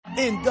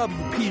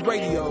NWP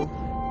Radio.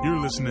 You're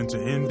listening to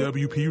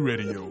NWP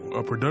Radio,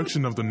 a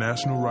production of the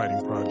National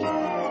Writing Project.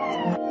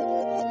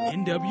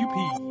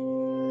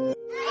 NWP.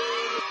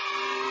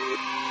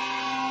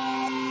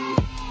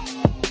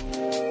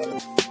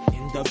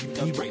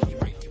 NWP Radio.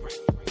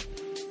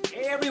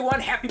 Hey everyone,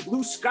 happy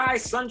blue sky,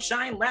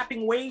 sunshine,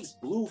 lapping waves,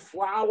 blue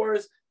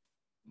flowers,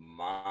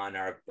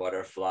 monarch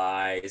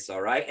butterflies,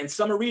 all right? And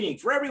summer reading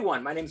for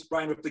everyone. My name is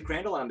Brian Ripley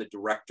Crandall. I'm the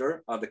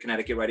director of the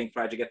Connecticut Writing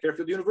Project at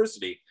Fairfield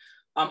University.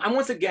 I'm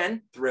once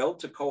again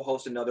thrilled to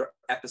co-host another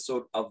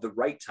episode of The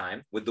Right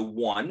Time with the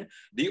one,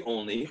 the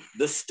only,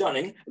 the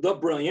stunning, the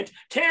brilliant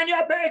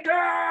Tanya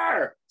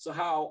Baker. So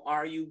how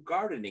are you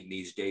gardening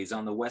these days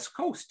on the West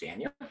Coast,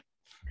 Tanya?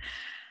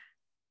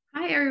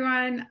 Hi,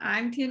 everyone.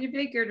 I'm Tanya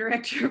Baker,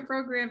 Director of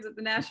Programs at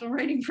the National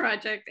Writing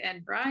Project.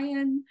 And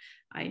Brian,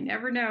 I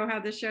never know how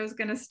the show's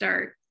going to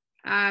start.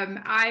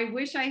 I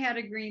wish I had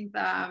a green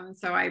thumb,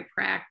 so I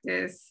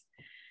practice.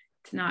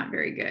 It's not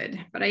very good,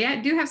 but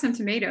I do have some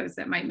tomatoes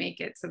that might make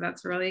it, so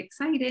that's really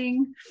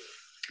exciting.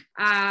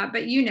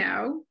 But you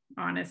know,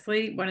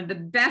 honestly, one of the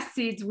best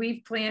seeds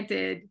we've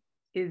planted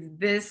is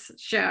this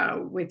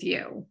show with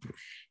you.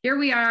 Here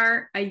we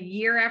are a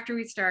year after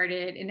we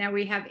started, and now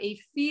we have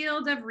a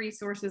field of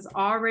resources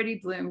already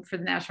bloomed for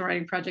the National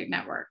Writing Project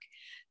Network,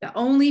 the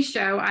only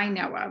show I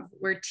know of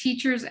where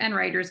teachers and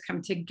writers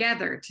come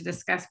together to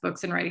discuss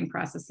books and writing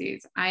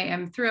processes. I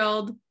am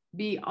thrilled,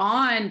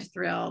 beyond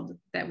thrilled,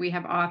 that we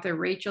have author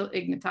Rachel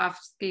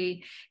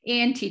Ignatofsky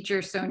and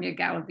teacher Sonia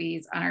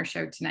Galaviz on our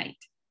show tonight.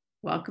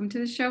 Welcome to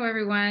the show,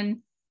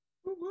 everyone.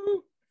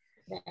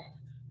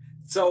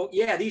 So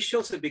yeah, these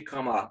shows have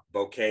become a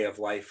bouquet of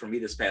life for me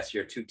this past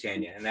year too,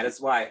 Tanya, and that is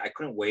why I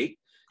couldn't wait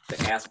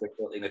to ask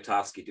Rachel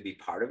Ignatofsky to be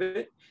part of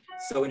it.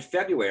 So in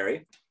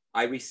February,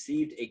 I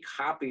received a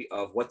copy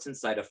of What's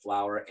Inside a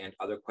Flower and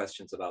Other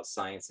Questions About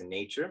Science and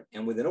Nature.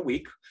 And within a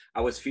week, I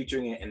was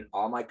featuring it in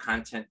all my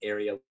content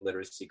area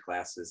literacy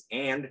classes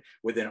and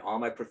within all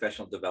my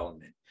professional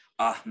development.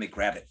 Let me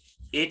grab it.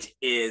 It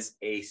is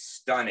a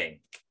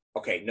stunning,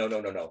 okay,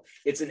 no.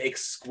 It's an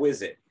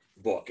exquisite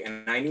book.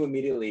 And I knew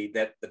immediately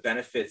that the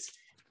benefits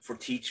for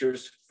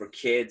teachers, for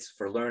kids,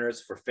 for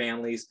learners, for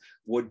families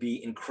would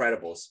be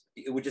incredible.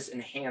 It would just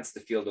enhance the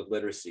field of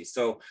literacy.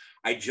 So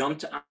I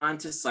jumped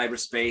onto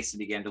cyberspace and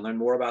began to learn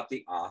more about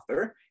the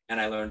author,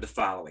 and I learned the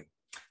following.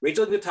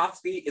 Rachel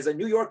Ignatofsky is a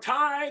New York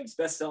Times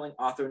bestselling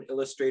author and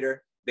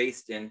illustrator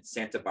based in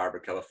Santa Barbara,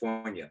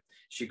 California.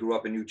 She grew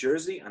up in New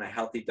Jersey on a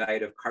healthy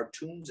diet of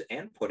cartoons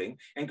and pudding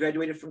and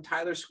graduated from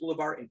Tyler School of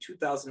Art in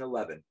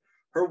 2011.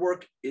 Her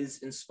work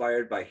is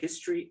inspired by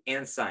history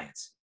and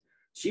science.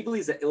 She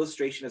believes that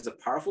illustration is a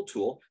powerful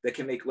tool that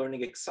can make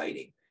learning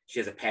exciting. She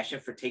has a passion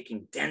for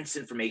taking dense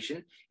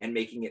information and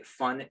making it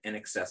fun and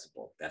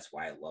accessible. That's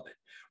why I love it.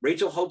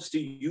 Rachel hopes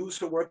to use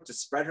her work to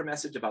spread her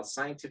message about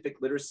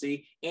scientific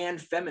literacy and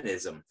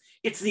feminism.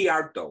 It's the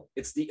art, though.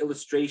 It's the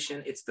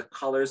illustration. It's the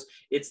colors.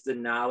 It's the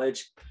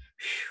knowledge.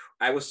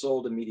 I was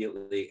sold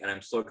immediately, and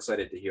I'm so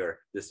excited to hear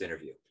this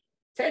interview.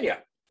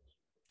 Tanya.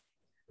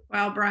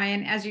 Well,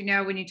 Brian, as you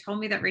know, when you told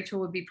me that Rachel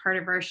would be part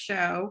of our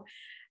show,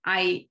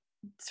 I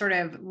sort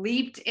of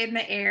leaped in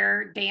the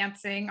air,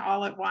 dancing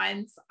all at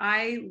once.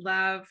 I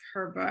love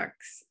her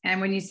books.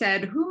 And when you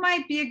said, who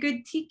might be a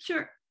good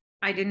teacher?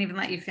 I didn't even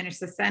let you finish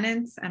the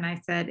sentence. And I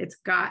said, it's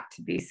got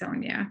to be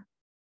Sonia.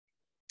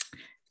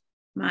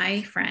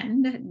 My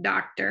friend,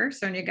 Dr.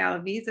 Sonia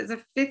Galaviz, is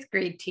a fifth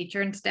grade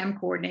teacher and STEM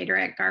coordinator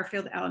at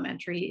Garfield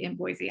Elementary in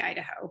Boise,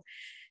 Idaho.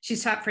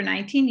 She's taught for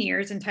 19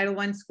 years in Title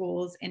I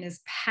schools and is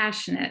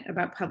passionate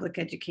about public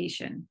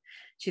education.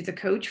 She's a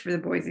coach for the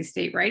Boise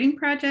State Writing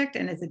Project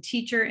and is a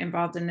teacher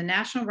involved in the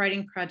National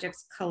Writing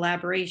Project's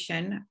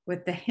collaboration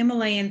with the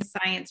Himalayan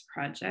Science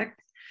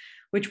Project,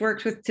 which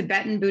works with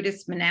Tibetan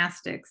Buddhist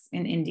monastics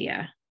in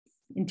India.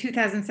 In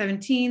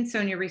 2017,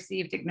 Sonia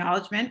received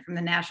acknowledgement from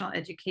the National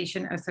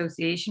Education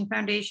Association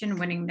Foundation,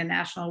 winning the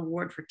National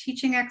Award for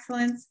Teaching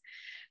Excellence.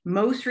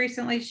 Most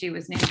recently, she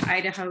was named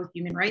Idaho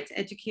Human Rights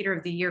Educator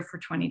of the Year for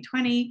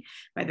 2020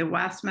 by the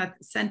Wasmuth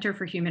Center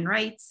for Human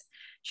Rights.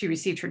 She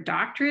received her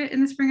doctorate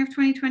in the spring of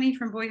 2020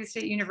 from Boise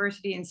State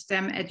University in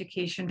STEM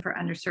education for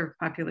underserved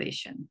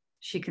population.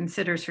 She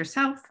considers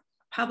herself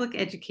a public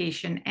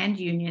education and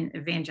union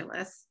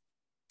evangelist.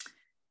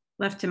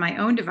 Left to my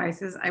own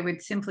devices, I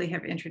would simply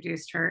have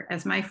introduced her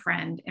as my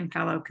friend and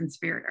fellow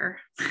conspirator.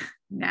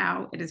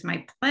 Now it is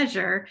my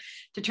pleasure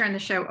to turn the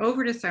show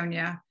over to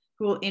Sonia,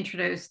 who will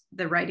introduce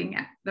the writing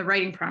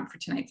prompt for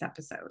tonight's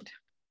episode.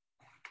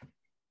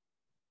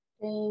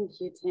 Thank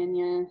you,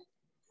 Tanya.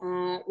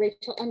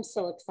 Rachel, I'm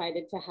so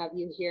excited to have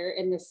you here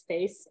in this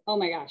space. Oh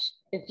my gosh,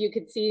 if you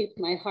could see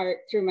my heart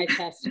through my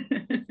chest,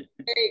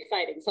 very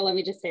exciting. So let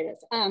me just say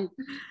this.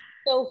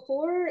 So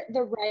for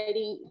the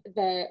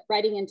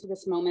writing into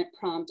this moment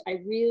prompt, I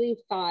really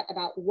thought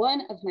about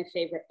one of my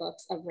favorite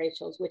books of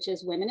Rachel's, which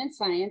is Women in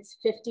Science,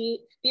 50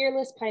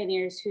 Fearless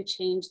Pioneers Who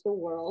Changed the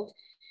World.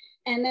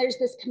 And there's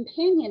this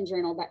companion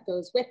journal that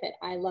goes with it,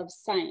 I Love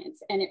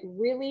Science. And it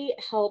really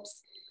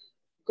helps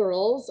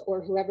girls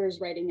or whoever's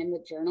writing in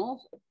the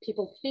journal,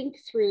 people think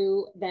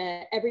through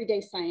the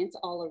everyday science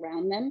all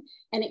around them,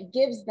 and it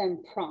gives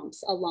them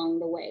prompts along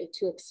the way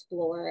to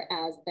explore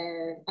as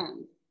they're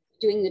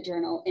doing the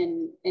journal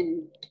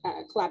in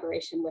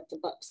collaboration with the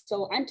books.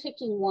 So I'm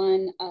taking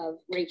one of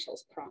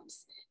Rachel's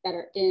prompts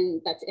that's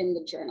in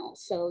the journal.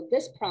 So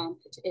this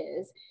prompt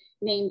is,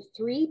 name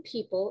 3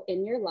 people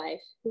in your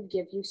life who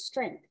give you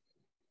strength.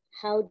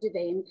 How do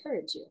they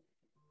encourage you?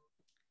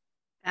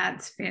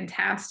 That's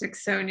fantastic,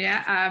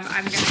 Sonia.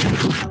 I'm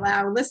going to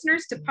allow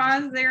listeners to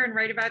pause there and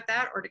write about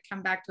that, or to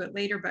come back to it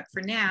later. But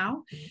for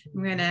now,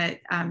 I'm going to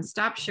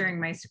stop sharing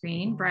my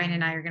screen. Brian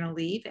and I are going to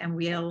leave, and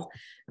we'll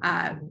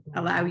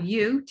allow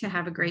you to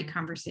have a great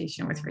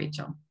conversation with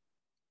Rachel.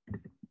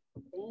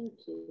 Thank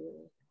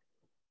you.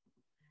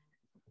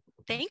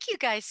 Thank you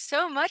guys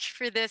so much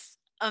for this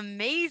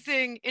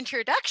amazing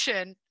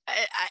introduction.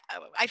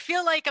 I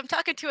feel like I'm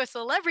talking to a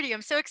celebrity.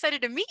 I'm so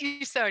excited to meet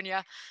you,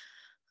 Sonia.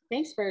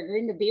 Thanks for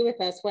agreeing to be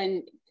with us.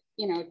 When,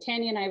 you know,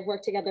 Tanya and I have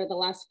worked together the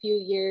last few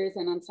years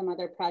and on some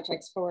other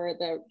projects for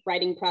the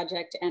writing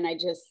project. And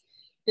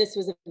this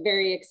was a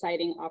very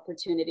exciting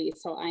opportunity.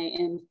 So I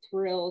am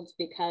thrilled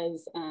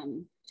because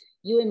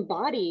you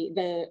embody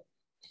the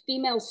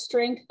female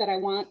strength that I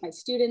want my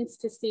students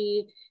to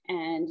see,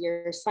 and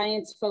your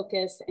science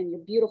focus and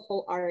your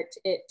beautiful art.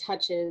 It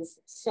touches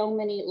so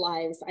many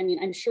lives. I mean,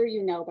 I'm sure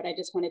you know, but I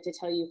just wanted to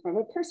tell you from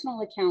a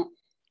personal account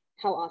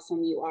how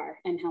awesome you are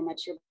and how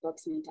much your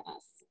books mean to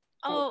us.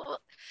 Oh,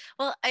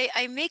 well,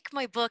 I make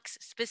my books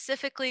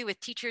specifically with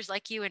teachers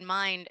like you in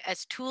mind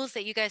as tools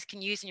that you guys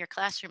can use in your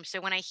classroom.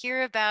 So when I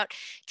hear about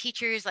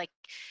teachers like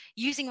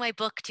using my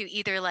book to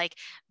either like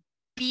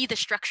be the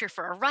structure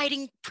for a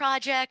writing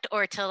project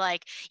or to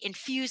like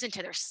infuse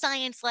into their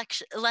science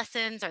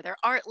lessons or their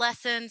art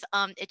lessons,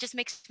 it just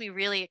makes me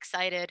really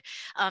excited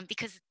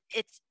because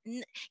it's,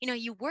 you know,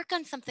 you work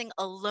on something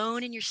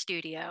alone in your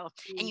studio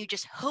and you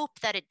just hope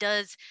that it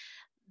does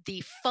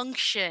the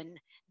function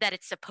that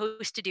it's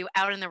supposed to do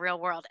out in the real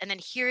world. And then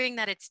hearing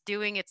that it's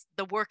doing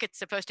the work it's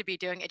supposed to be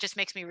doing, it just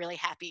makes me really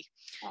happy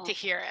to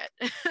hear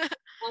it.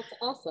 That's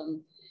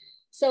awesome.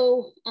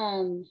 So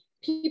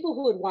people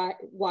who would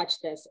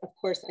watch this, of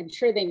course, I'm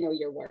sure they know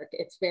your work.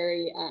 It's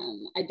very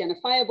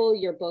identifiable.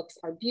 Your books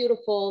are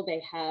beautiful.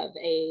 They have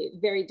a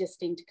very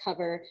distinct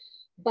cover.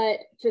 But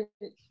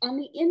on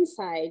the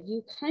inside,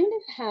 you kind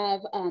of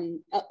have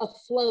a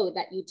flow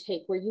that you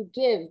take where you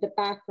give the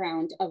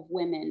background of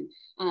women.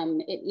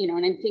 You know,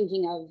 and I'm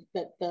thinking of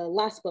the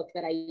last book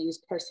that I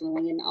used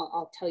personally, and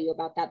I'll tell you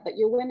about that. But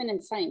your Women in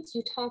Science,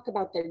 you talk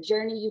about their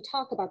journey, you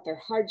talk about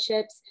their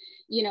hardships.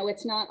 You know,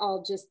 it's not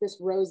all just this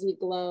rosy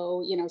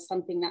glow, you know,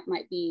 something that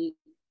might be,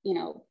 you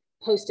know,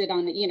 posted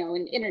on the, you know,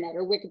 in internet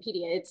or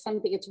Wikipedia. It's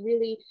something, it's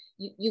really,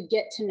 you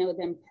get to know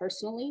them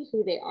personally,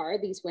 who they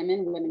are, these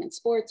women in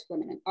sports,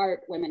 women in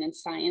art, women in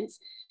science.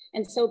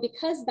 And so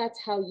because that's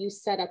how you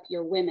set up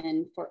your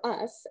women for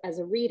us as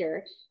a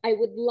reader, I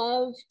would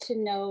love to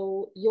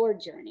know your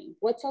journey.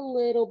 What's a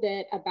little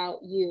bit about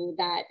you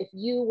that if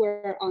you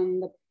were on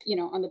the, you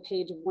know, on the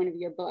page of one of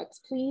your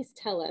books, please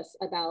tell us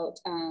about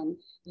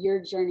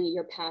your journey,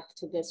 your path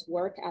to this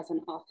work as an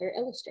author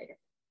illustrator.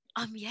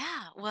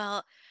 Yeah,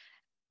 well,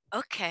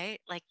 okay,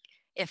 like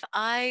if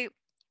I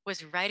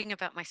was writing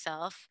about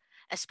myself,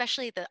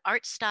 especially the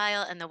art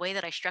style and the way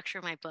that I structure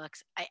my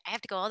books, I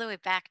have to go all the way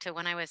back to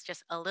when I was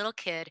just a little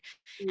kid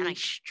and I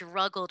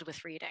struggled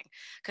with reading.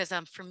 Because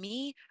for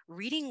me,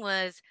 reading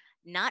was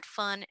not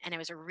fun and it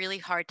was a really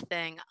hard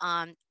thing.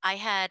 I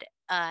had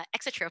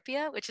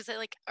exotropia, which is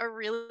like a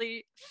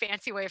really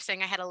fancy way of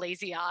saying I had a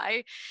lazy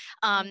eye.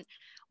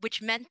 Which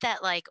meant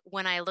that like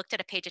when I looked at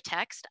a page of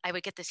text, I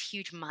would get this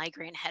huge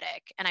migraine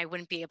headache and I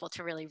wouldn't be able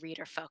to really read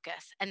or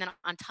focus. And then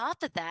on top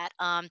of that,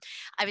 I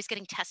was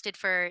getting tested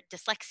for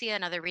dyslexia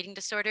and other reading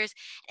disorders.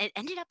 And it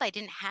ended up I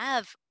didn't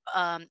have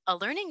a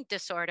learning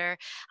disorder.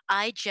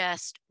 I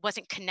just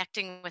wasn't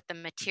connecting with the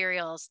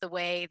materials the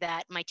way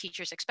that my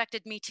teachers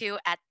expected me to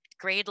at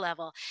grade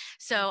level.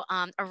 So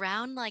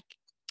around like,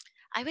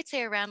 I would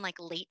say around like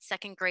late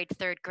second grade,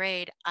 third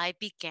grade, I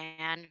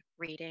began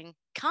reading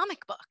comic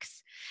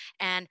books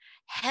and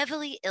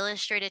heavily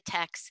illustrated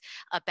texts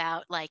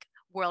about like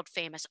world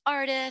famous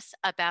artists,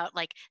 about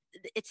like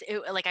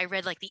like I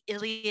read like the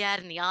Iliad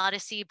and the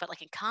Odyssey, but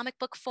like in comic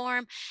book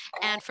form.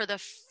 And for the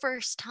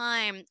first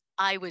time,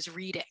 I was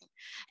reading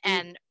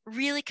and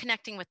really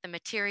connecting with the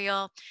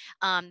material.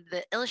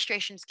 The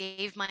illustrations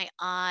gave my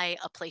eye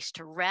a place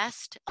to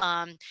rest.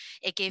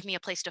 It gave me a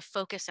place to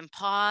focus and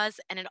pause.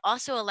 And it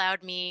also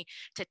allowed me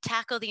to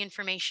tackle the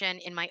information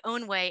in my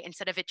own way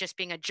instead of it just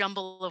being a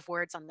jumble of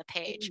words on the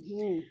page.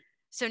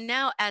 So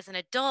now as an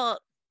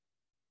adult,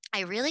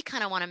 I really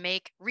kind of want to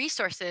make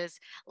resources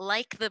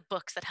like the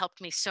books that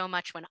helped me so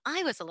much when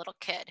I was a little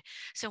kid.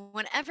 So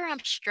whenever I'm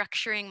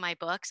structuring my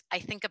books, I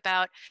think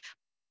about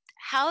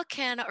how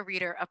can a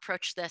reader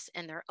approach this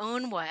in their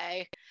own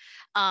way?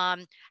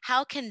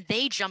 How can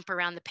they jump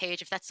around the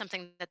page if that's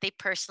something that they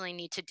personally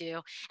need to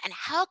do? And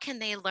how can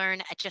they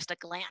learn at just a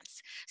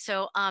glance?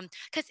 So,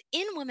 because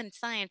in Women in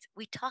Science,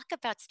 we talk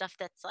about stuff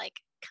that's like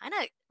kind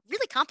of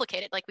really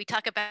complicated. Like we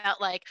talk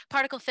about like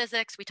particle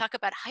physics, we talk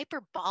about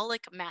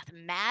hyperbolic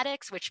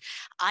mathematics, which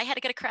I had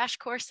to get a crash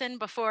course in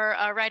before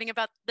writing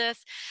about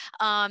this.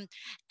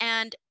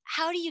 And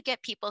how do you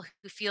get people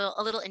who feel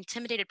a little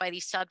intimidated by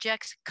these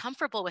subjects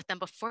comfortable with them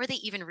before they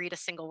even read a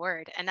single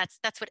word? And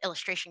that's what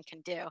illustration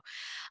can do.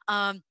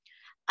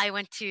 I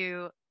went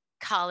to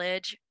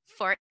college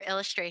for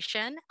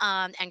illustration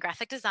and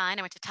graphic design.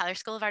 I went to Tyler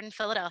School of Art in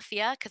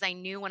Philadelphia because I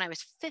knew when I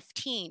was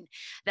 15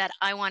 that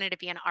I wanted to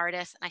be an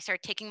artist. And I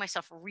started taking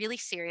myself really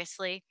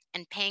seriously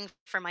and paying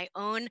for my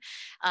own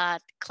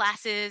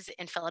classes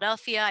in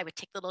Philadelphia. I would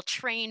take the little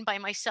train by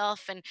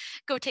myself and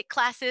go take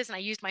classes. And I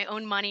used my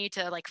own money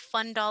to like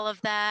fund all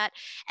of that.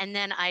 And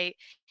then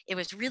it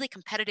was really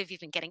competitive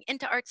even getting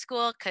into art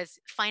school because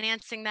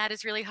financing that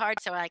is really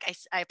hard. So like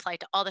I applied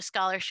to all the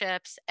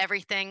scholarships,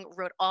 everything,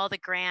 wrote all the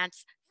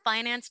grants,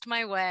 financed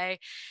my way.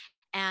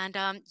 And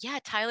yeah,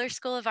 Tyler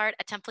School of Art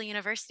at Temple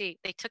University,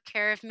 they took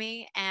care of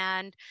me.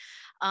 And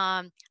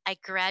I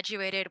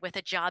graduated with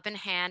a job in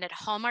hand at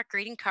Hallmark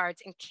Greeting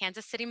Cards in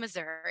Kansas City,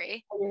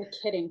 Missouri. Oh, you're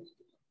kidding.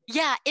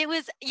 Yeah,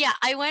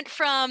 I went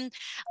from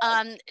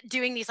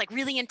doing these like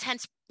really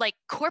intense like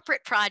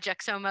corporate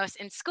projects almost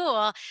in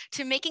school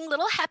to making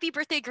little happy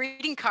birthday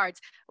greeting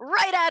cards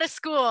right out of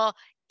school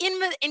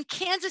in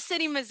Kansas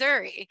City,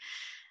 Missouri.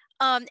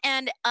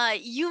 And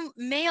you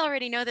may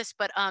already know this,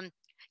 but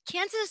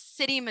Kansas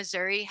City,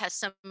 Missouri has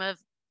some of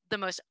the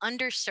most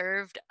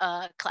underserved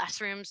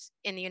classrooms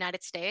in the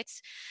United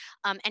States.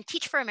 And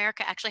Teach for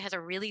America actually has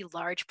a really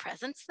large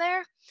presence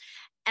there.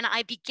 And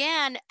I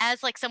began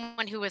as like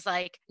someone who was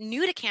like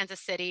new to Kansas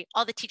City.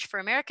 All the Teach for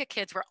America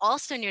kids were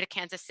also new to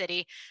Kansas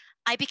City.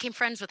 I became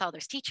friends with all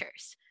those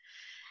teachers.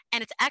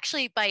 And it's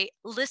actually by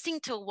listening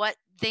to what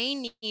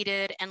they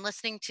needed and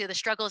listening to the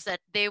struggles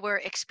that they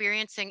were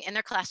experiencing in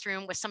their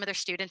classroom with some of their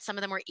students. Some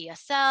of them were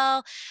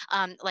ESL,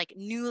 like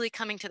newly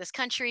coming to this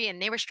country,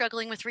 and they were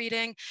struggling with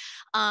reading.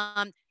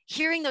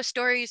 Hearing those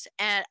stories,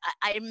 and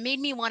it made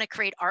me want to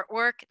create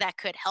artwork that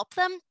could help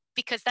them,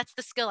 because that's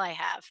the skill I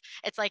have.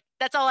 It's like,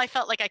 that's all I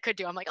felt like I could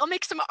do. I'm like, I'll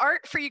make some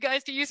art for you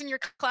guys to use in your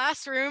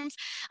classrooms.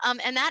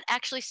 And that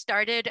actually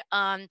started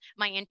my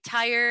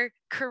entire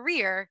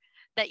career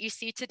that you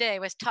see today,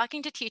 was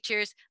talking to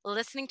teachers,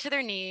 listening to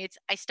their needs.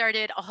 I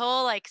started a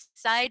whole like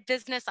side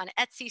business on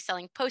Etsy,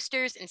 selling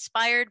posters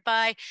inspired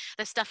by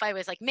the stuff I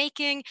was like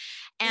making.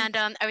 And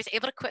I was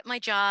able to quit my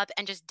job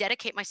and just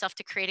dedicate myself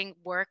to creating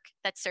work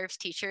that serves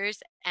teachers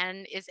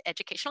and is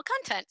educational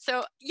content.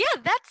 So yeah,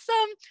 that's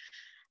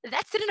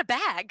it in a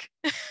bag.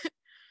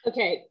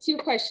 Okay, 2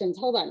 questions.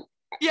 Hold on.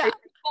 Yeah. Are you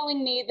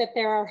telling me that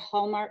there are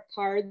Hallmark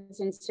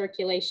cards in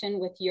circulation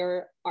with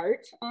your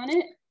art on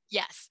it?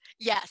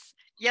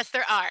 Yes,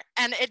 there are.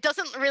 And it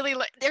doesn't really,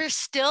 there's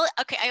still,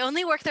 okay, I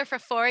only worked there for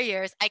 4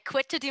 years. I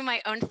quit to do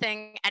my own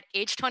thing at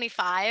age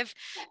 25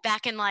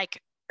 back in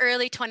like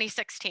early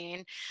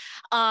 2016.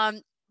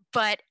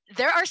 But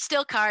there are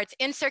still cards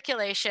in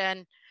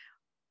circulation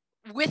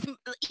with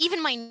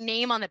even my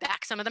name on the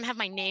back. Some of them have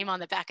my name on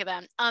the back of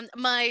them.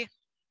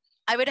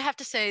 I would have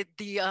to say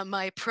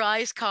my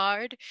prize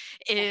card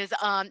is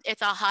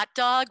it's a hot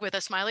dog with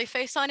a smiley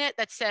face on it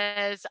that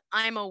says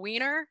 "I'm a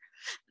wiener."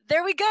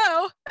 There we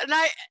go. And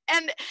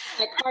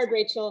that card,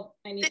 Rachel.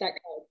 I need that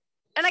card.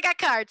 And I got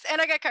cards.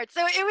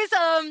 So it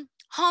was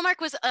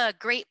Hallmark was a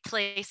great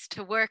place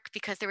to work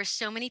because there were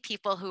so many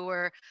people who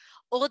were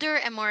older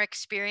and more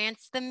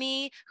experienced than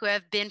me, who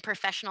have been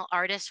professional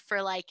artists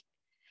for like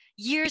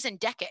years and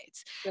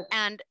decades. Yes.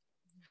 And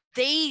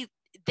they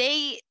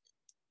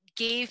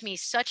gave me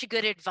such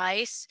good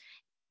advice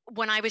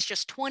when I was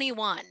just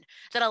 21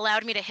 that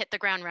allowed me to hit the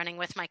ground running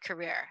with my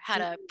career, how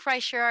to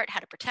price your art, how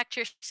to protect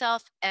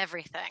yourself,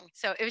 everything.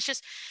 So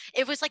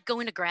it was like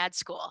going to grad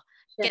school,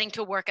 getting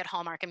to work at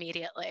Hallmark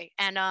immediately.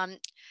 And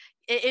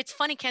it's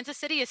funny, Kansas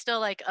City is still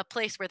like a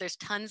place where there's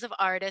tons of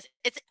artists.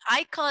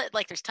 I call it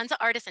like there's tons of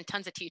artists and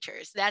tons of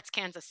teachers. That's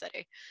Kansas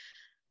City.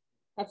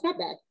 That's not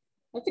bad.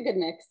 That's a good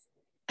mix.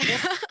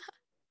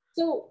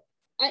 So,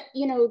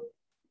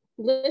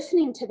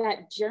 listening to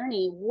that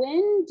journey,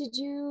 when did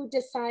you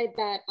decide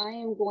that I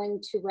am going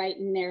to write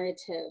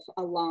narrative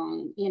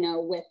along,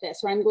 with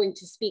this, or I'm going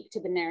to speak to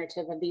the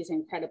narrative of these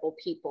incredible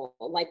people?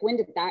 Like, when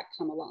did that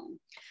come along?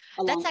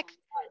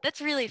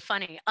 That's really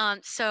funny.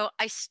 So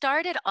I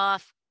started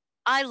off,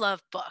 I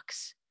love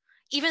books.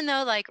 Even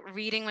though like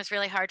reading was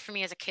really hard for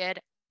me as a kid,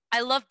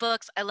 I love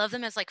books. I love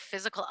them as like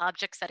physical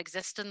objects that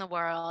exist in the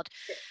world.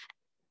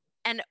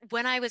 And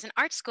when I was in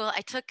art school,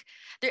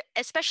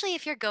 especially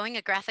if you're going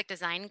a graphic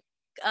design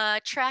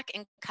track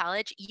in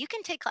college, you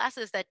can take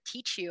classes that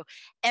teach you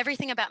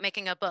everything about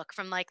making a book,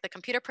 from like the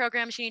computer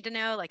programs you need to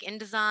know, like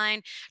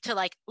InDesign, to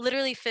like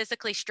literally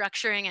physically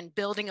structuring and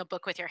building a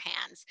book with your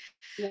hands.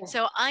 Yeah.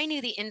 So I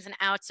knew the ins and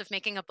outs of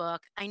making a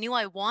book. I knew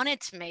I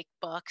wanted to make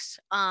books.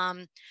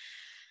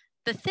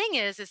 The thing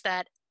is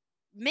that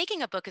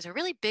making a book is a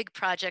really big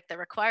project that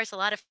requires a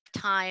lot of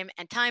time,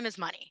 and time is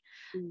money.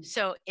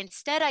 So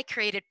instead, I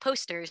created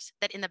posters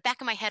that in the back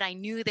of my head, I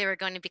knew they were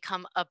going to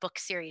become a book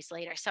series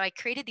later. So I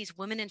created these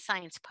Women in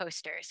Science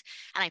posters,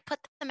 and I put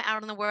them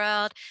out in the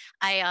world.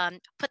 I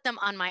put them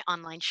on my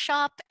online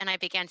shop, and I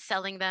began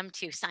selling them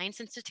to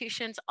science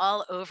institutions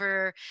all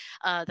over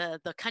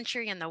the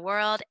country and the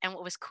world. And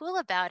what was cool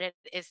about it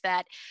is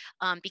that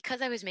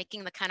because I was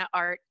making the kind of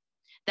art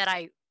that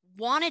I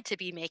wanted to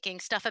be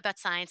making, stuff about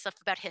science, stuff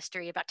about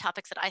history, about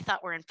topics that I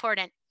thought were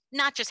important,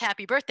 not just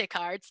happy birthday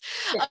cards.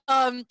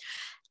 Yeah.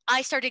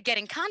 I started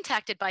getting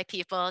contacted by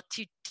people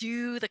to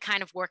do the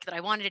kind of work that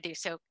I wanted to do.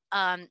 So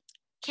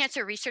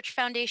cancer research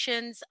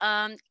foundations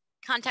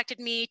contacted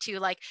me to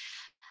like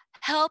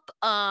help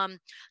kind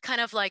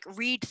of like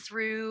read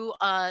through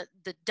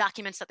the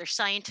documents that their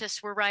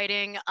scientists were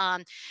writing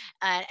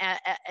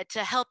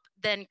to help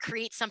then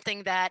create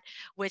something that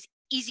was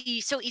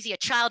easy, so easy a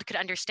child could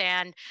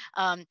understand,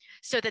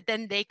 so that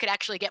then they could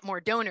actually get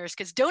more donors,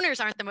 because donors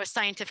aren't the most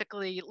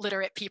scientifically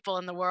literate people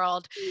in the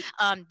world.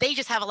 They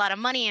just have a lot of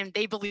money and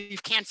they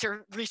believe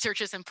cancer research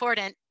is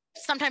important.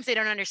 Sometimes they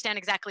don't understand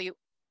exactly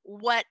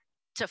what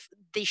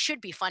they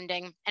should be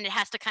funding, and it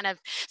has to kind of,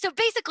 so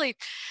basically,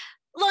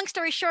 long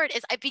story short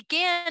is I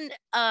began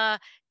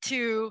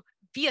to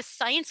be a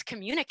science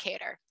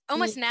communicator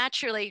almost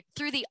naturally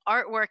through the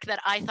artwork that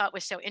I thought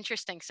was so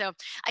interesting. So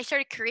I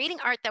started creating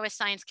art that was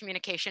science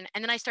communication,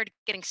 and then I started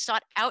getting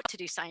sought out to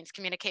do science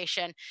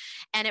communication.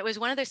 And it was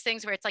one of those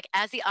things where it's like,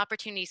 as the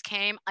opportunities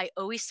came, I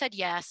always said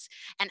yes.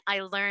 And I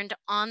learned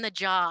on the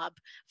job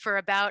for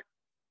about,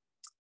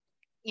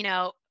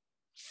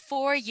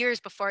 4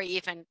 years before I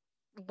even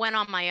went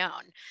on my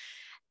own.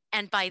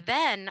 And by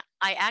then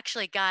I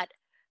actually got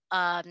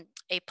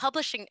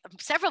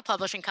several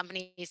publishing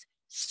companies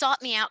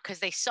sought me out because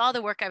they saw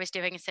the work I was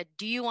doing and said,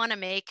 do you want to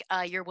make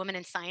your Women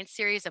in Science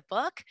series a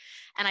book?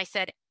 And I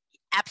said,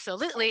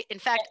 absolutely. In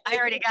fact, I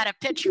already got a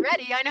pitch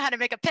ready. I know how to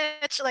make a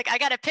pitch. Like, I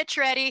got a pitch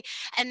ready.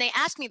 And they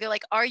asked me, they're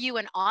like, are you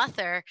an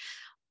author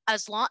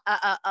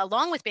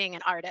along with being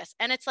an artist?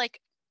 And it's like,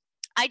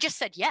 I just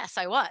said, yes,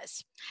 I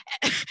was.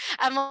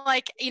 I'm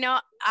like,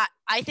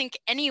 I think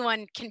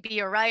anyone can be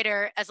a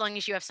writer as long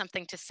as you have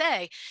something to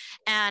say.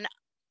 And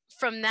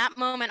from that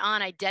moment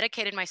on, I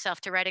dedicated myself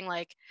to writing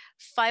like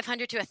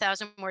 500 to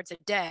 1,000 words a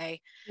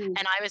day. And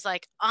I was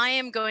like, I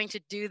am going to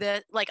do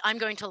this. Like, I'm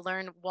going to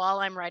learn while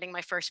I'm writing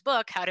my first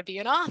book, how to be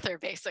an author,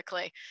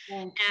 basically.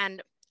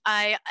 And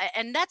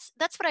and that's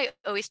what I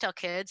always tell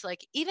kids.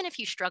 Like, even if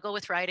you struggle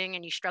with writing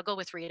and you struggle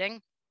with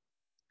reading,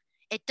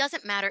 it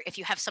doesn't matter if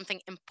you have something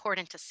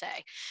important to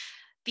say,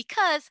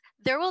 because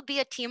there will be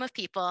a team of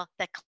people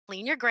that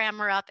clean your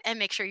grammar up and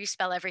make sure you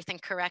spell everything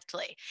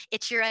correctly.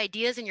 It's your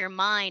ideas in your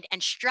mind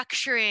and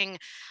structuring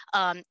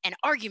an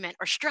argument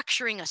or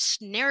structuring a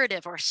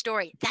narrative or a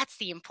story. That's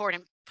the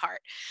important part.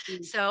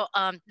 So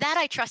that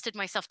I trusted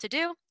myself to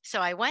do. So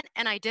I went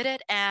and I did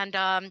it.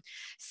 And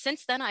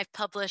since then, I've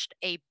published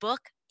a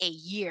book a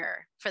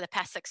year for the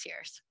past 6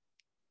 years.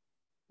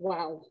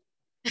 Wow.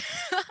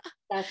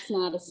 That's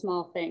not a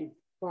small thing.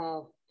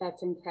 Wow,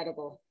 that's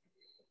incredible.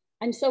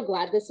 I'm so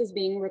glad this is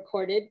being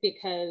recorded,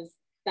 because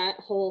that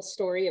whole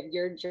story of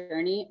your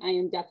journey, I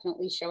am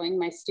definitely showing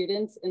my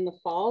students in the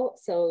fall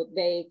so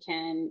they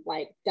can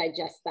like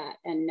digest that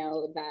and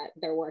know that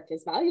their work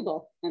is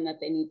valuable and that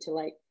they need to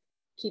like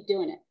keep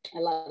doing it. I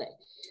love it.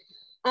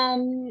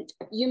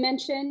 You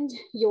mentioned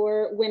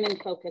your women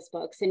focus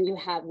books, and you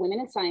have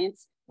Women in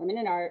Science, Women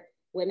in Art,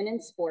 Women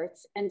in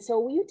Sports. And so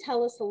will you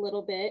tell us a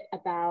little bit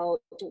about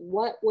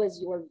what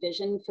was your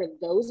vision for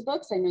those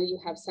books? I know you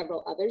have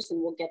several others and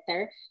we'll get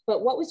there,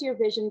 but what was your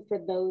vision for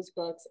those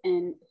books,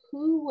 and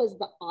who was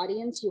the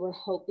audience you were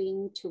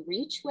hoping to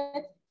reach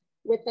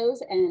with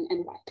those,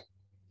 and why?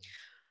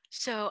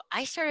 So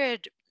I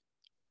started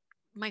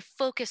my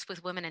focus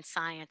with Women in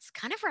Science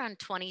kind of around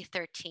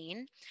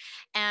 2013.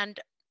 And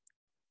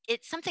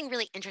it's something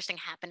really interesting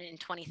happened in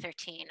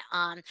 2013.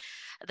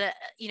 The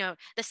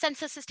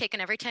census is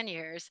taken every 10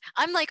 years.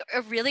 I'm like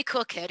a really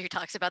cool kid who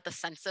talks about the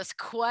census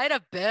quite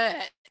a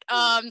bit.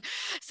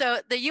 So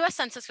the US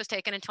Census was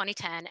taken in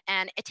 2010,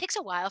 and it takes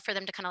a while for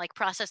them to kind of like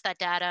process that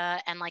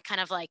data and like kind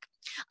of like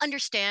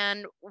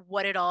understand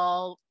what it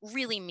all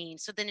really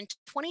means. So then in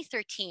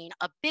 2013,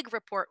 a big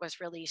report was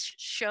released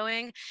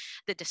showing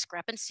the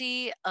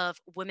discrepancy of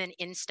women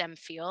in STEM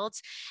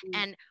fields,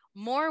 and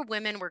more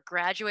women were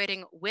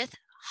graduating with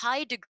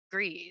high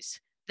degrees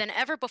than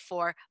ever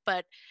before,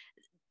 but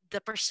the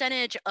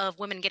percentage of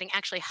women getting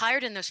actually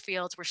hired in those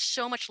fields were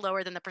so much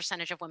lower than the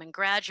percentage of women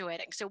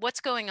graduating. So what's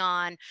going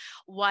on?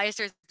 Why is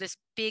there this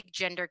big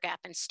gender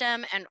gap in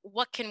STEM, and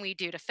what can we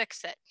do to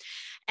fix it?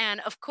 And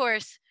of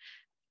course,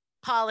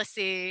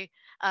 policy,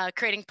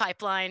 creating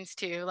pipelines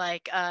to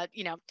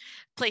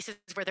places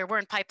where there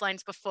weren't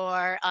pipelines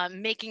before,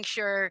 making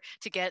sure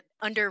to get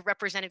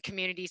underrepresented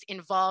communities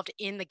involved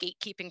in the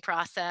gatekeeping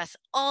process.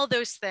 All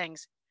those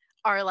things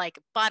are like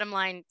bottom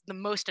line, the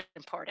most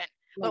important.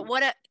 But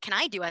what can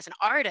I do as an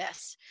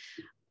artist?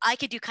 I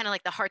could do kind of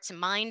like the hearts and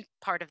mind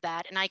part of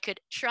that. And I could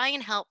try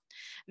and help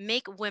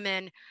make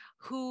women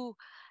who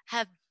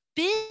have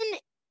been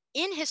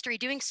in history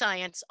doing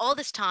science all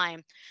this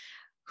time,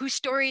 whose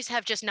stories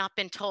have just not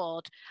been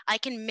told. I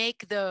can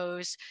make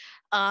those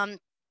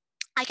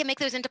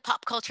into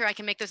pop culture. I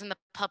can make those in the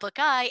public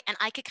eye, and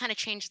I could kind of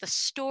change the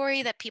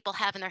story that people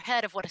have in their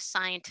head of what a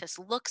scientist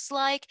looks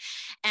like.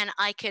 And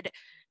I could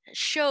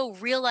show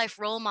real life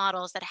role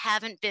models that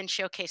haven't been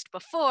showcased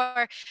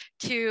before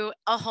to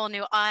a whole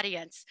new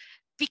audience,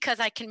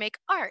 because I can make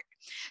art.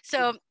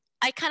 So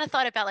I kind of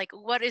thought about like,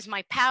 what is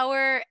my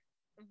power?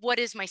 What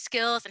is my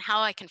skills and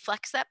how I can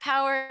flex that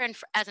power. And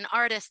as an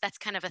artist, that's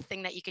kind of a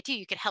thing that you could do.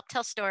 You could help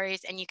tell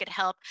stories, and you could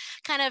help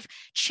kind of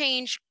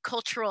change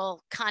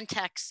cultural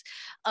contexts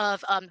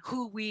of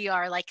who we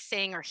are like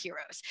saying are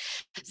heroes.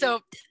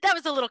 So that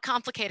was a little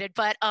complicated,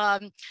 but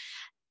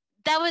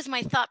that was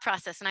my thought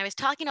process. And I was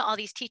talking to all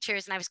these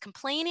teachers, and I was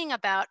complaining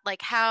about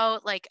like how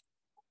like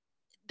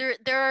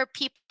there are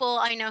people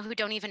I know who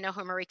don't even know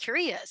who Marie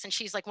Curie is, and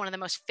she's like one of the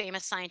most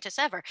famous scientists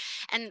ever.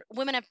 And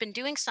women have been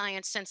doing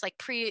science since like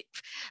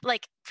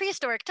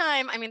prehistoric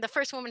time. I mean, the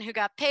first woman who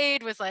got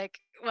paid was like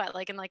what,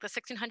 like in like the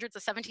 1600s, the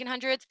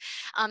 1700s,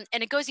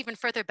 and it goes even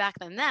further back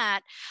than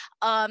that.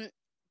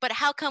 But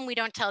how come we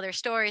don't tell their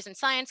stories in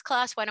science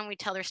class? Why don't we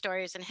tell their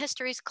stories in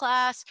histories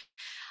class?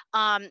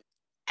 And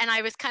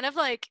I was kind of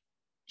like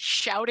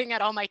shouting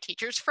at all my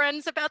teachers'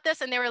 friends about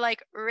this, and they were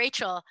like,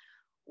 Rachel,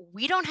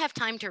 we don't have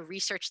time to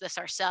research this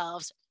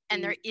ourselves,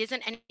 and there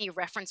isn't any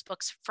reference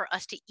books for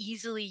us to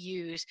easily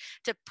use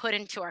to put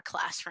into our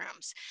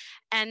classrooms.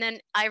 And then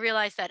I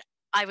realized that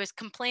I was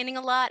complaining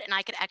a lot, and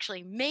I could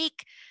actually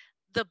make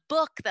the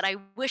book that I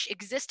wish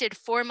existed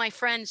for my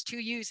friends to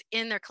use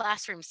in their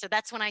classrooms. So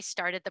that's when I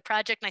started the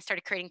project, and I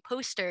started creating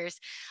posters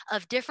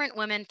of different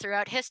women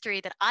throughout history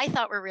that I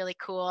thought were really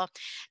cool,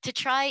 to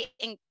try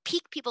and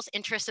pique people's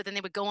interest so then they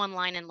would go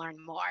online and learn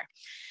more.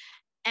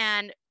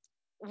 And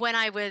when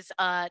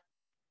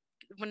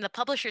when the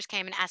publishers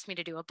came and asked me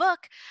to do a book,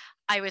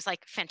 I was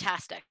like,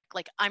 fantastic.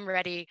 Like, I'm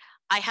ready.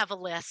 I have a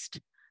list.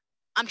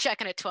 I'm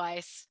checking it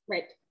twice.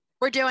 Right.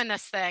 We're doing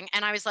this thing.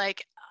 And I was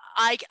like,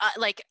 I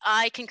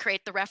can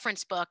create the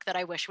reference book that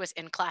I wish was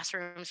in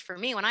classrooms for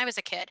me when I was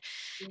a kid.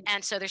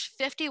 And so there's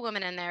 50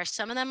 women in there.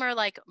 Some of them are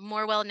like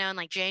more well-known,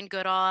 like Jane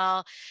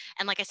Goodall.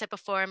 And like I said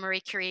before, Marie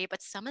Curie,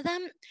 but some of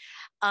them,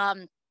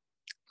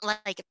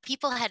 like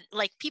people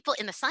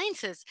in the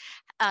sciences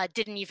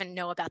didn't even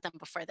know about them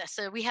before this.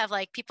 So we have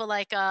like people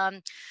like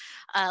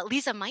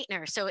Lisa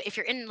Meitner. So if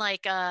you're in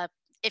like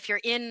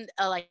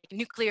like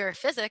nuclear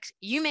physics,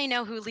 you may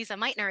know who Lisa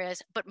Meitner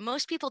is, but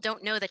most people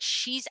don't know that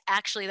she's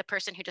actually the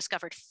person who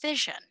discovered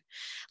fission.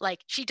 Like,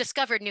 she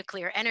discovered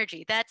nuclear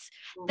energy. That's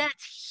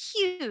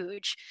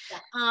huge.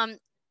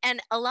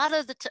 And a lot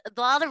of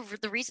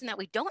the reason that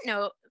we don't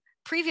know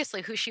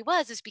previously who she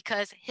was is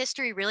because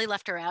history really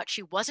left her out.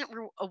 She wasn't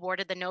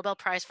awarded the Nobel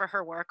Prize for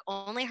her work.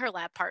 Only her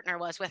lab partner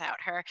was without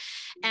her.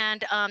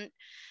 And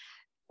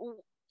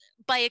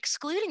by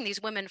excluding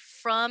these women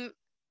from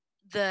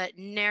the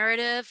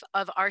narrative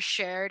of our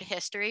shared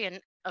history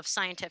and of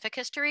scientific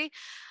history,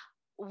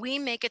 we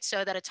make it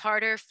so that it's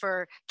harder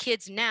for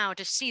kids now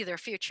to see their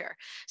future.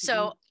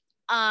 So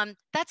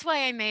that's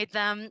why I made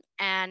them,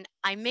 and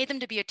I made them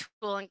to be a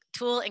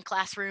tool in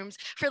classrooms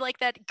for like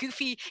that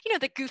goofy,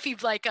 the goofy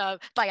like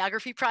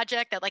biography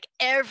project that like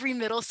every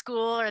middle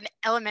school or an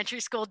elementary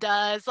school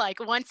does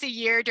like once a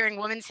year during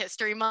Women's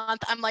History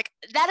Month. I'm like,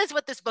 that is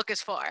what this book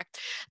is for.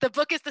 The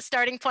book is the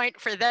starting point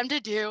for them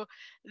to do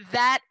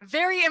that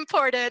very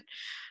important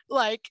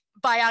like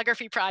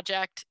biography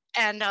project,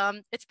 and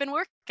it's been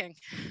working.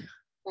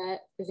 That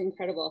is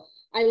incredible.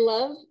 I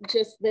love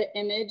just the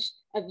image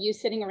of you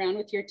sitting around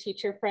with your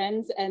teacher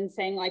friends and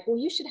saying like, well,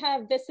 you should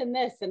have this and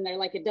this. And they're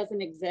like, it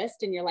doesn't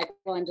exist. And you're like,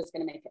 well, I'm just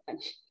going to make it then.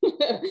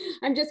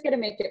 I'm just going to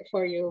make it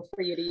for you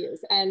to use.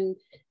 And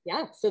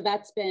yeah, so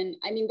that's been,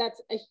 I mean,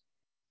 that's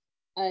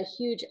a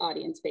huge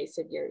audience base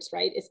of yours,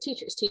 right? Is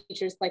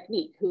teachers like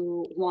me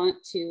who want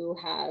to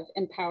have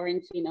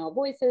empowering female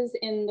voices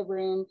in the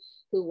room,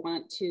 who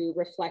want to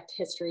reflect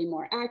history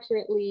more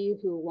accurately,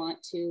 who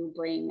want to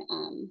bring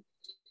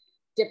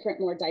different,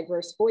 more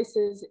diverse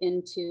voices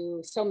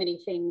into so many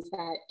things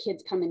that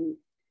kids come in,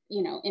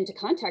 into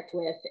contact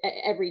with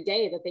every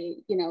day that they,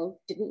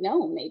 didn't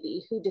know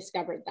maybe who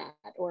discovered that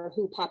or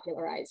who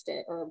popularized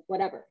it or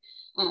whatever.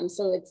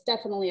 So it's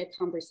definitely a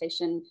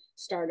conversation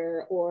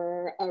starter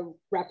or a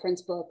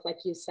reference book, like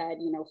you said,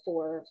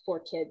 for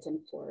kids and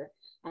for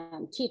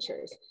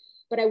teachers.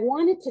 But I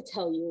wanted to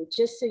tell you,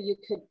 just so you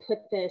could put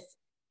this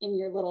in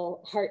your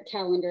little heart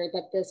calendar,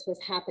 that this was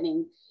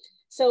happening.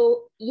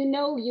 So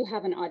you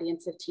have an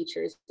audience of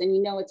teachers,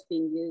 and it's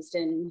being used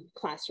in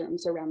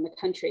classrooms around the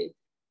country.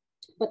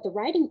 But the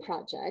Writing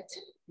Project,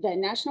 the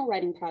National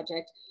Writing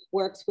Project,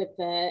 works with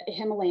the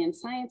Himalayan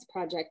Science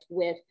Project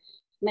with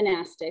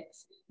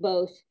monastics,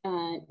 both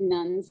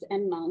nuns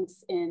and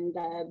monks in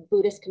the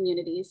Buddhist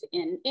communities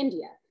in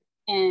India.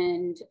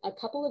 And a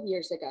couple of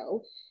years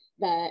ago,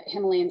 the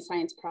Himalayan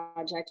Science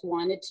Project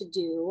wanted to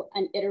do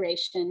an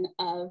iteration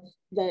of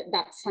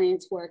that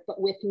science work,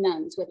 but with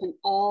nuns, with an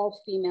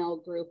all-female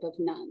group of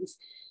nuns.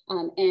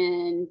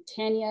 And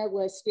Tanya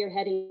was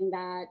spearheading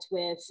that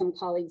with some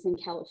colleagues in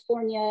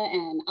California,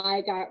 and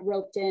I got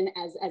roped in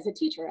as a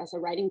teacher, as a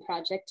writing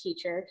project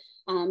teacher,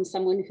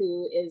 someone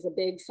who is a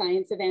big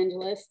science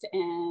evangelist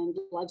and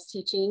loves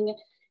teaching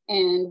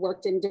and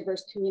worked in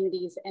diverse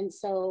communities. And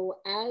so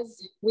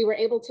as we were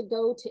able to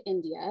go to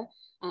India,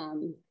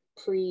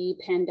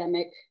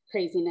 pre-pandemic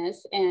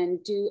craziness, and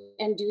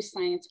do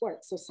science work,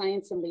 so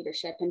science and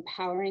leadership,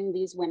 empowering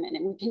these women,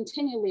 and we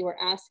continually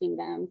were asking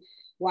them,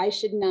 why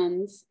should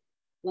nuns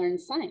learn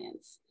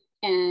science?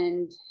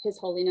 And His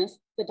Holiness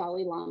the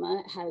Dalai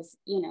Lama has,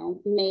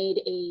 made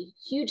a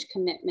huge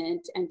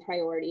commitment and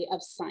priority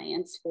of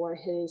science for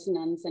his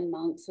nuns and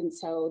monks, and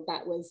so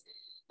that was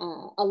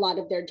a lot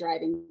of their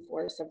driving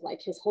force of like,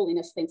 His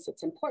Holiness thinks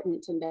it's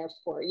important, and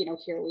therefore,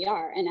 here we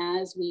are. And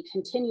as we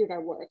continued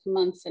our work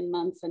months and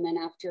months, and then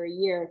after a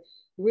year,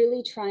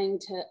 really trying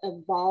to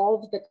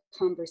evolve the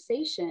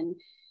conversation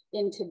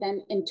into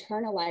them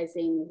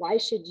internalizing, why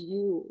should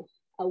you,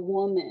 a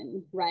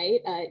woman, right?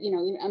 A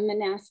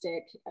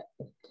monastic,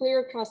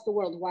 clear across the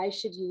world, why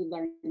should you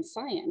learn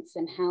science?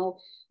 And how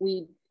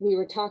we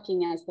were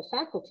talking as the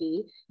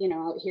faculty,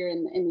 out here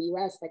in the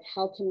US, like,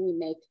 how can we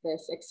make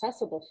this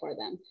accessible for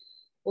them?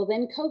 Well,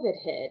 then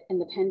COVID hit and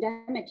the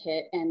pandemic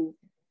hit, and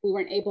we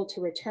weren't able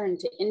to return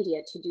to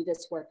India to do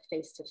this work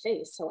face to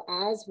face. So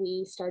as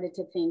we started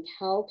to think,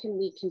 how can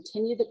we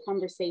continue the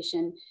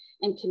conversation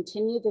and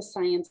continue the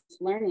science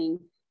learning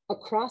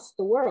across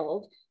the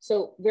world?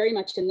 So very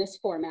much in this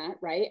format,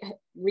 right?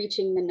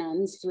 Reaching the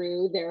nuns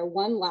through their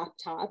one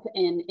laptop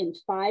in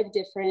 5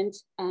 different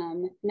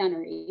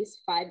nunneries,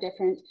 5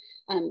 different,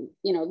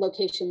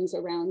 locations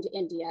around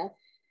India.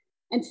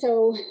 And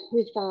so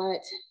we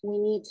thought, we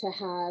need to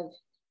have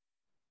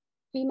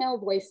female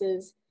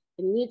voices.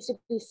 It needs to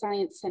be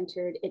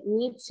science-centered. It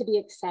needs to be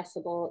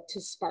accessible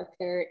to spark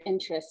their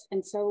interest.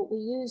 And so we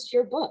used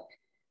your book,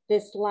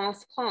 this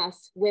last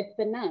class with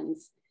the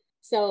nuns.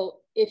 So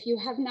if you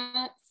have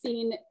not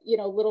seen,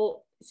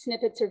 little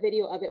snippets or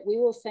video of it, we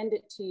will send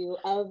it to you,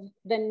 of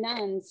the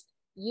nuns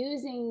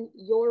using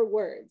your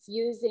words,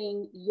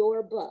 using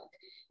your book.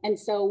 And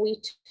so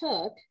we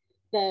took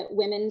the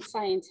women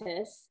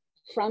scientists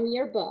from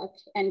your book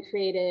and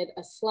created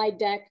a slide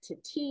deck to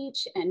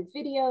teach, and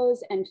videos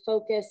and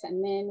focus.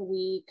 And then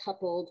we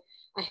coupled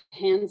a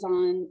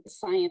hands-on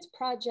science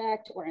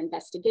project or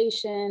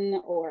investigation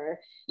or,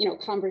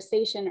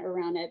 conversation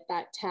around it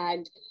that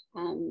tagged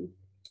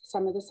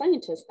some of the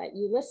scientists that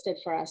you listed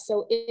for us.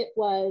 So it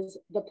was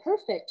the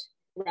perfect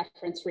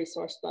reference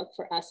resource book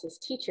for us as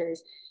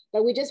teachers.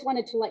 But we just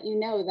wanted to let you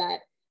know that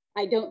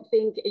I don't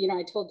think,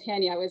 I told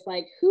Tanya, I was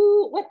like,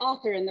 what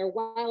author in their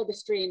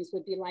wildest dreams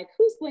would be like,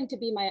 who's going to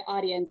be my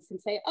audience and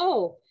say,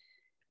 oh,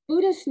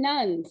 Buddhist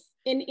nuns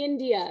in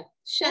India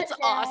shut That's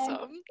down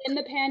awesome. in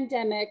the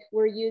pandemic.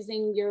 We're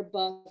using your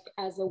book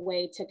as a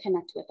way to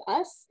connect with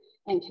us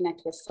and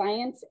connect with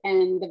science.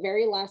 And the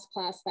very last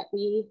class that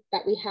we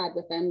had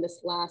with them,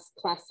 this last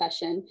class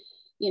session,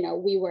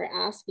 we were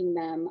asking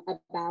them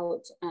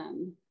about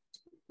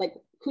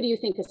who do you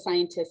think a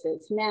scientist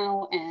is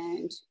now,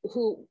 and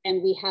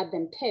we had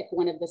them pick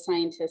one of the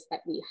scientists that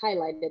we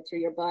highlighted through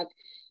your book,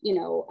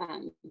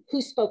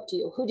 who spoke to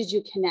you, who did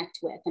you connect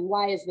with, and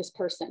why is this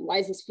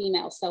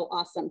female so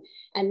awesome?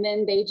 And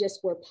then they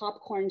just were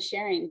popcorn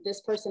sharing, this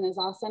person is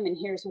awesome and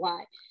here's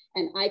why.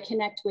 And I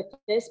connect with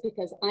this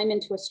because I'm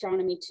into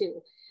astronomy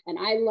too. And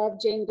I love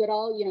Jane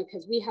Goodall,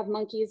 because we have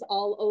monkeys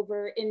all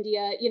over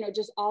India,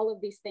 just all of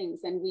these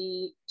things. And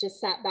we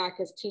just sat back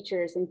as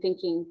teachers and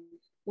thinking,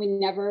 we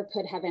never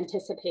could have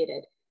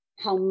anticipated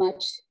how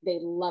much they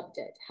loved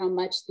it, how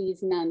much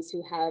these nuns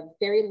who have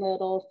very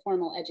little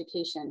formal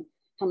education,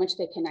 how much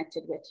they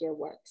connected with your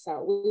work.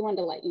 So we wanted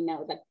to let you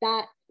know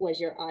that was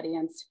your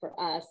audience for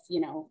us,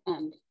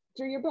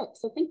 through your book.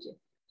 So thank you.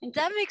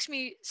 That makes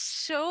me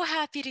so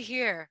happy to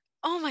hear.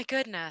 Oh my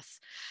goodness.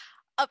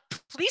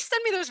 Please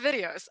send me those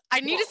videos. I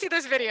need to see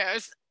those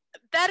videos.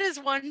 That is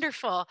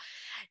wonderful.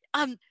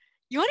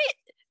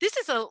 This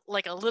is a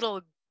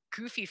little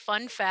goofy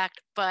fun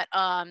fact, but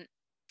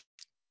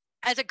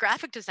as a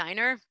graphic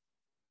designer,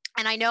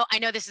 and I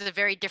know this is a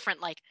very different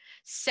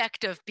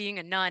sect of being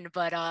a nun,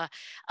 but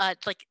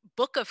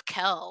Book of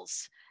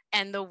Kells,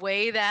 and the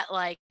way that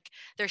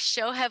they're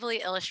so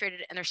heavily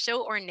illustrated and they're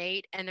so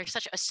ornate and there's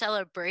such a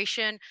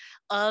celebration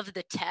of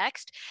the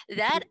text,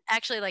 that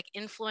actually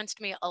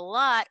influenced me a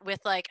lot with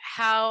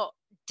how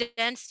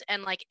dense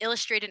and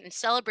illustrated and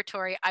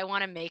celebratory I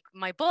want to make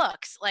my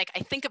books. I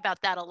think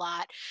about that a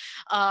lot,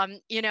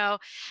 and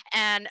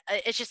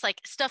it's just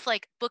stuff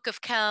like Book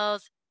of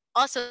Kells,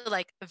 also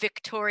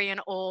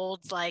Victorian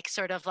olds,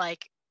 sort of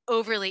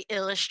overly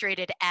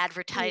illustrated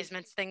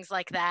advertisements, things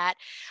like that.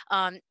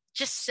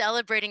 Just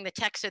celebrating the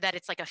text so that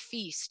it's a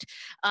feast.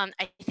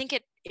 I think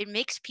it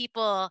makes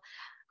people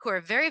who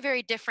are very,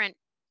 very different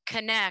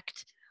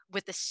connect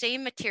with the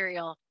same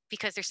material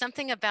because there's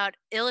something about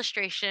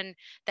illustration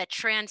that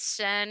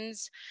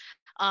transcends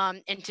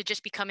into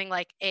just becoming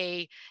like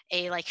a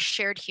like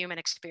shared human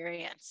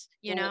experience,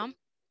 you Right. know,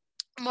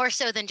 more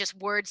so than just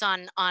words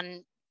on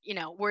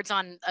words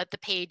on the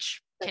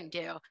page can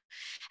do.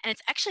 And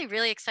it's actually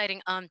really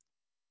exciting.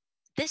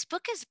 This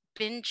book has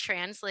been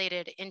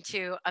translated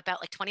into about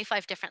like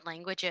 25 different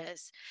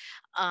languages,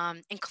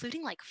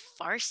 including like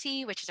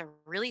Farsi, which is a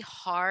really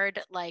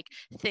hard like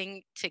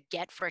thing to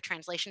get for a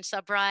translation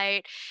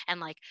subright,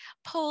 and like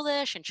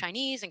Polish and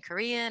Chinese and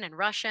Korean and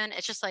Russian.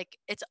 It's just like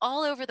it's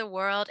all over the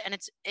world, and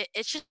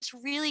it's just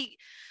really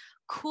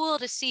cool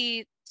to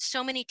see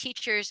so many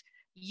teachers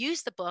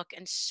use the book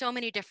in so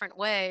many different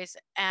ways,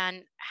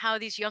 and how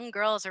these young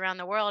girls around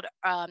the world,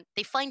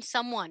 they find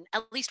someone,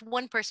 at least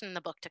one person in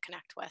the book to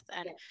connect with.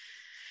 And Yeah.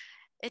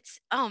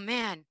 it's, oh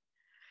man,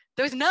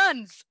 those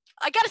nuns,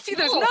 I gotta see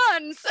those No.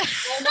 nuns.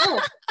 I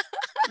know.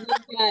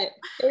 You've got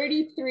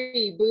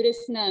 33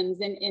 Buddhist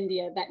nuns in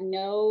India that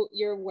know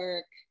your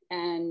work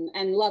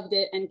and loved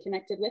it and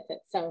connected with it.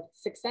 So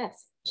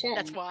success. Check.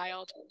 That's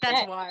wild.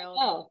 That's Check. wild.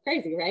 Oh,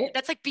 crazy, right?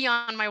 That's like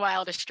beyond my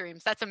wildest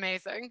dreams. That's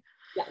amazing.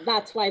 Yeah,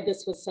 that's why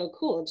this was so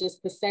cool,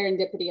 just the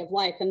serendipity of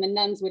life. And the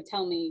nuns would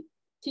tell me,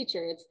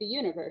 teacher, it's the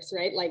universe,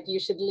 right? Like you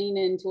should lean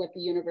into what the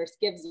universe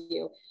gives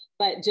you.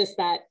 But just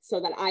that,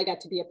 so that I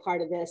got to be a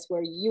part of this,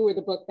 where you were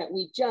the book that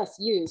we just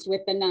used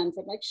with the nuns.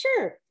 I'm like,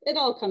 sure, it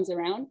all comes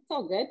around. It's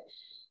all good.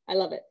 I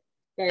love it.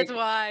 That's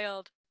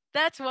wild.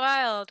 That's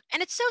wild.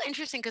 And it's so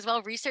interesting because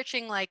while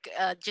researching like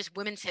just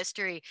women's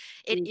history,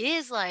 it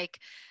is like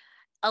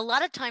a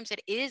lot of times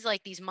it is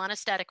like these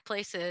monastic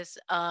places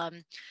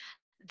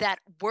that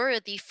were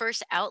the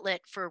first outlet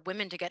for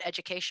women to get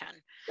education.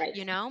 Right.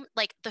 You know,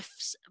 like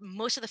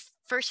most of the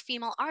first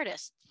female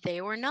artists,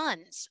 they were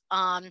nuns.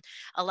 A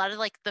lot of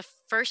like the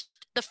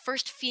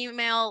first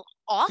female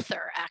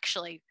author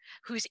actually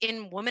who's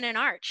in Women in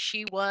Art,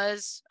 she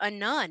was a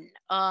nun.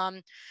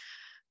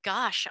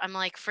 Gosh, I'm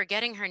like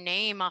forgetting her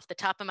name off the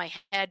top of my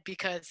head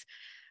because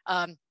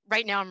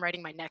right now I'm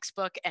writing my next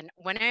book, and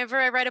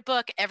whenever I write a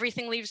book,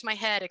 everything leaves my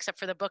head except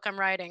for the book I'm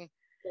writing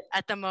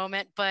at the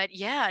moment. But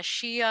yeah,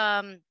 she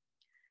I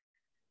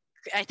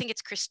think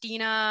it's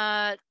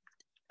Christina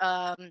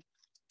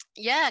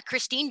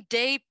Christine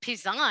de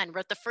Pizan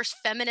wrote the first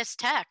feminist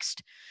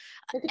text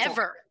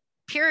ever,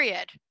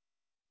 period,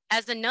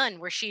 as a nun,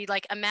 where she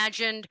like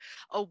imagined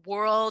a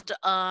world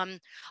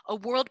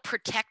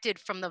protected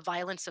from the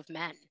violence of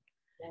men.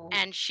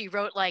 And she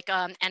wrote like,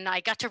 and I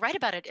got to write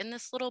about it in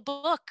this little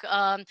book.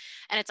 And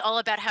it's all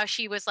about how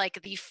she was like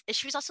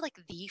she was also like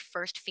the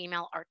first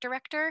female art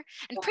director,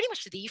 and pretty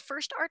much the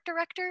first art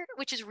director,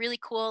 which is really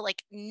cool.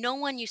 Like no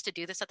one used to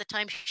do this at the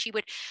time. She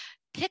would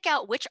pick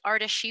out which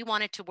artist she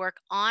wanted to work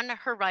on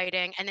her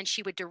writing, and then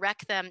she would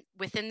direct them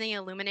within the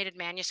illuminated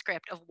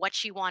manuscript of what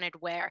she wanted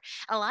where.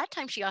 And a lot of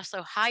times she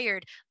also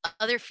hired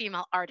other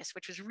female artists,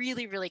 which was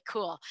really, really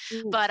cool.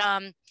 But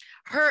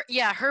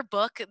her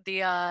book,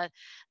 the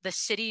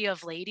City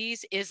of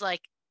Ladies, is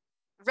like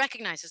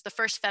recognizes the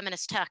first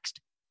feminist text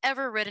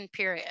ever written,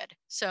 period.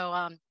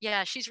 So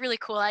yeah, she's really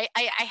cool. I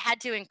had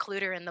to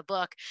include her in the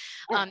book.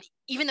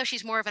 Even though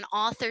she's more of an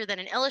author than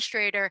an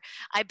illustrator,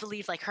 I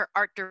believe like her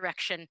art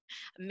direction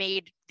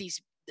made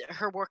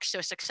her work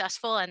so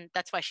successful, and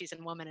that's why she's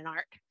in Women in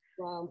Art.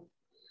 Wow.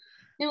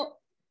 Now,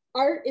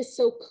 art is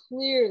so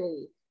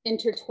clearly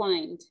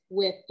intertwined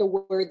with the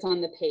words on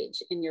the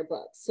page in your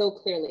book, so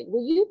clearly.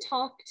 Will you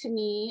talk to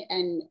me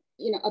and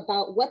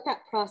about what that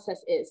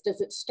process is? Does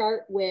it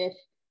start with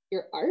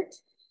your art?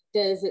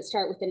 Does it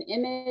start with an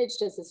image?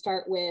 Does it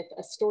start with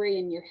a story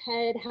in your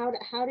head?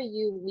 How do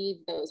you weave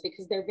those?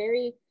 Because they're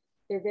very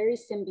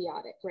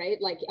symbiotic, right?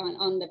 Like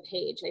on the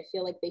page, I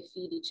feel like they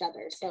feed each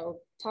other. So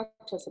talk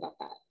to us about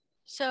that.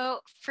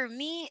 So for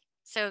me,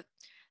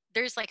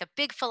 there's like a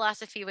big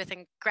philosophy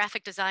within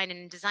graphic design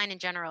and design in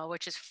general,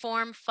 which is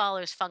form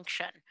follows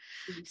function.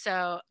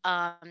 So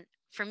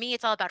for me,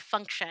 it's all about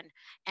function.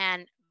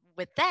 And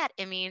with that,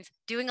 it means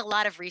doing a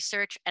lot of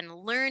research and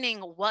learning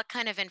what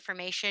kind of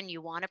information you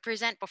want to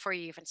present before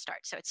you even start.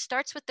 So it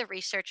starts with the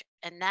research,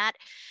 and that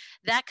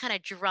kind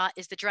of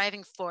is the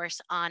driving force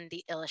on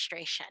the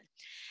illustration.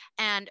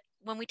 And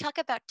when we talk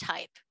about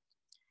type,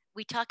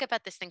 we talk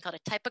about this thing called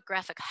a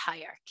typographic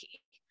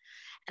hierarchy.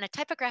 And a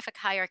typographic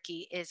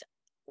hierarchy is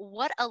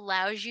what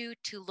allows you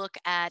to look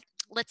at,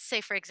 let's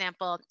say, for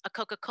example, a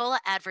Coca-Cola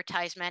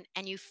advertisement,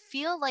 and you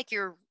feel like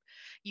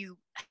you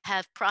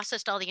have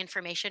processed all the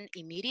information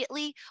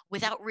immediately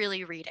without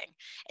really reading.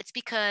 It's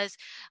because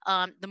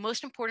the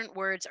most important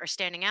words are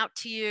standing out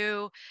to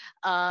you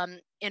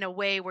in a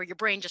way where your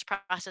brain just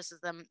processes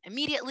them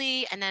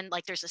immediately. And then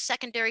like there's a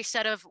secondary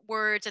set of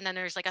words, and then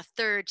there's like a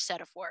third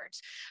set of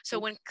words. So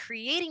when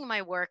creating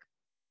my work,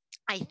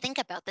 I think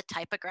about the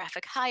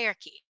typographic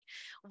hierarchy.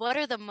 What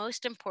are the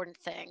most important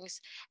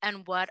things,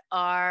 and what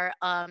are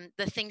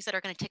the things that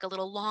are going to take a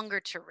little longer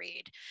to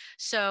read?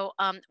 So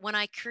when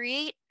I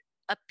create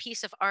a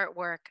piece of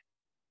artwork,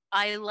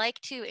 I like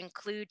to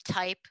include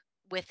type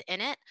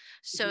within it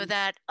so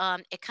that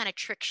it kind of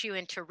tricks you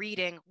into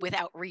reading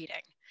without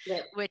reading.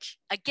 Right. which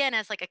again,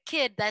 as like a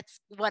kid,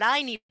 that's what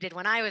I needed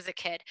when I was a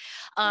kid.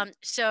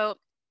 So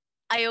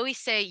I always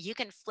say you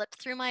can flip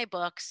through my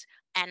books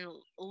and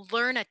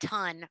learn a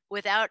ton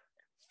without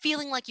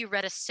feeling like you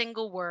read a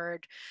single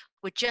word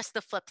with just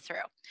the flip through.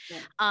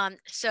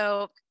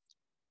 So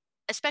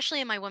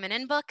especially in my Women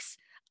in books,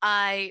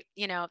 I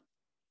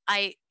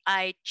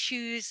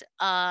choose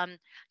kind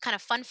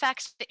of fun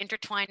facts to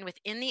intertwine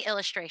within the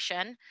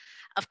illustration.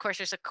 Of course,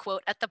 there's a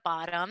quote at the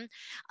bottom.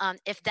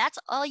 If that's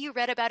all you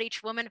read about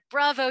each woman,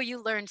 bravo,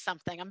 you learned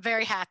something. I'm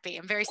very happy.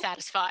 I'm very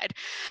satisfied.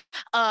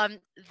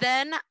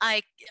 Then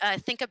I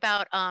think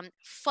about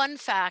fun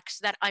facts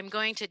that I'm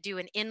going to do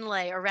an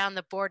inlay around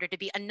the border to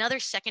be another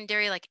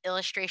secondary like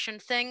illustration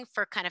thing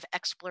for kind of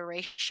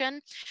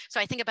exploration. So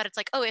I think about it's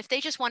like, oh, if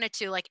they just wanted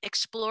to like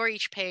explore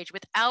each page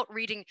without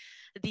reading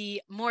the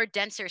more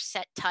denser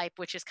set type,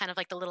 which is kind of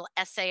like the little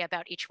essay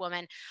about each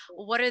woman,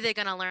 what are they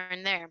going to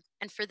learn there?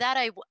 And for that,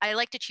 I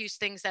like to choose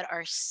things that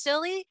are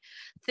silly,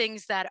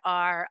 things that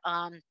are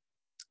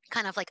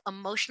kind of like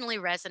emotionally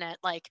resonant,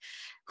 like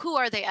who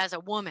are they as a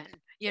woman?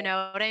 You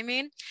know what I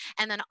mean?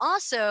 And then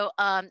also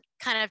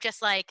kind of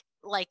just like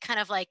kind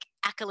of like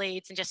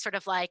accolades and just sort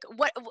of like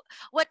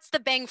what's the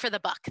bang for the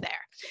buck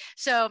there?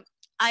 So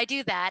I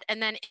do that.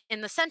 And then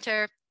in the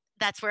center,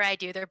 that's where I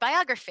do their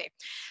biography.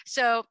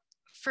 So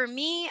for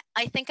me,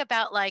 I think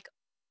about like,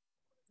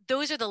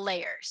 those are the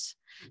layers.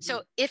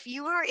 So if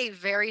you are a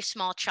very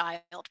small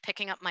child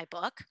picking up my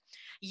book,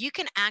 you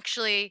can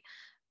actually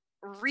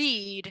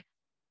read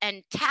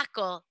and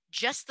tackle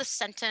just the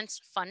sentence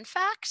fun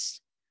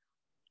facts.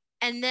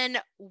 And then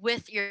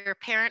with your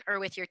parent or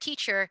with your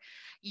teacher,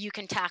 you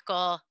can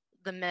tackle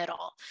the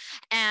middle.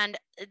 And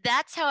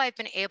that's how I've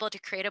been able to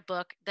create a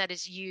book that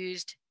is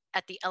used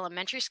at the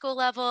elementary school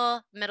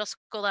level, middle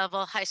school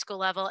level, high school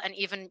level, and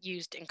even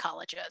used in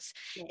colleges,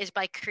 is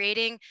by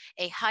creating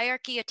a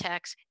hierarchy of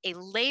text, a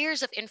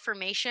layers of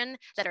information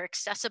that are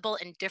accessible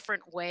in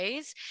different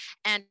ways.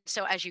 And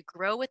so as you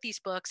grow with these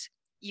books,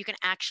 you can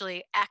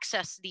actually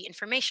access the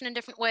information in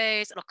different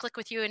ways. It'll click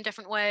with you in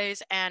different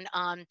ways. And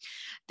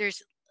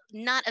there's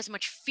not as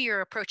much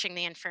fear approaching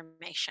the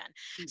information.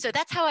 So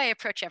that's how I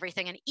approach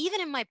everything. And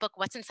even in my book,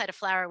 What's Inside a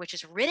Flower, which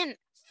is written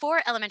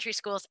for elementary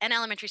schools and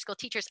elementary school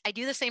teachers, I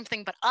do the same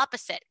thing, but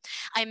opposite.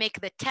 I make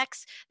the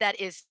text that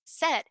is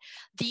set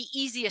the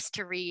easiest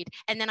to read.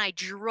 And then I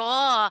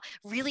draw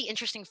really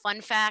interesting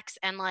fun facts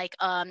and like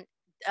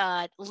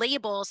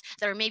labels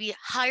that are maybe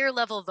higher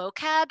level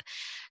vocab.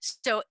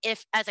 So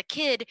if as a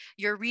kid,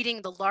 you're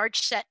reading the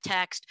large set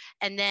text,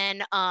 and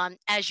then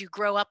as you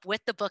grow up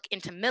with the book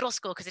into middle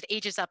school, because it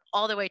ages up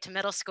all the way to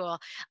middle school,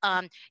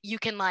 you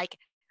can like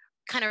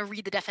kind of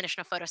read the definition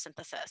of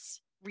photosynthesis,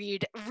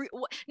 read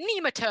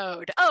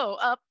nematode,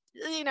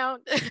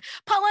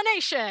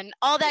 pollination,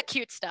 all that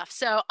cute stuff.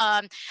 So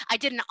I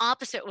did an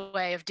opposite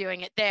way of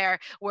doing it there,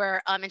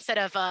 where instead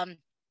of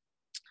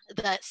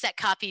the set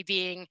copy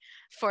being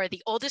for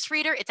the oldest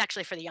reader, it's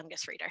actually for the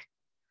youngest reader.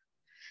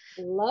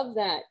 Love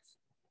that.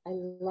 I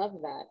love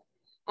that.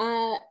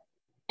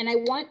 And I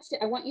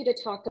want you to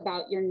talk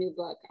about your new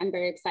book. I'm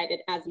very excited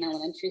as an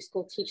elementary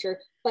school teacher.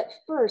 But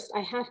first,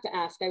 I have to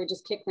ask, I would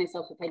just kick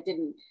myself if I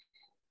didn't.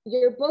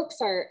 Your books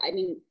are, I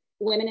mean,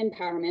 women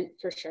empowerment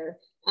for sure,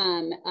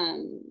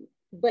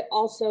 but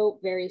also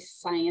very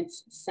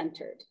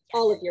science-centered.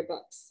 All of your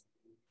books,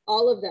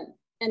 all of them.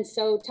 And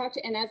so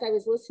and as I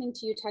was listening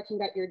to you talking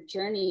about your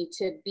journey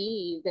to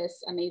be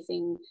this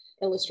amazing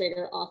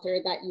illustrator, author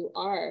that you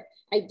are,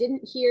 I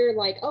didn't hear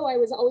like, oh, I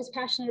was always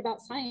passionate about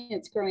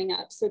science growing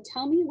up. So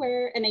tell me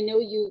where, and I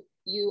know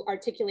you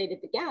articulated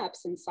the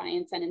gaps in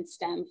science and in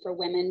STEM for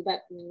women,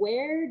 but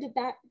where did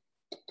that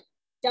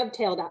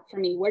dovetail that for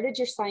me? Where did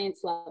your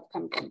science love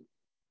come from?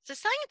 So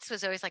science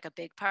was always like a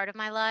big part of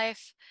my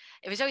life.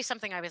 It was always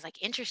something I was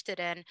like interested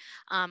in.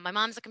 My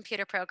mom's a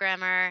computer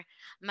programmer.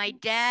 My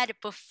dad,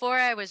 before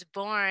I was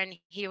born,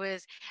 he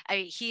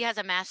has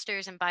a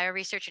master's in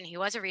bioresearch and he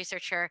was a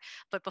researcher.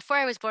 But before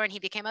I was born, he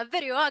became a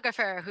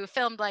videographer who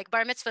filmed like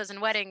bar mitzvahs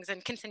and weddings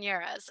and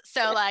quinceañeras.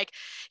 So like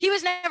he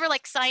was never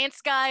like science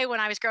guy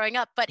when I was growing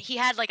up, but he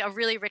had like a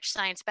really rich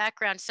science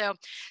background. So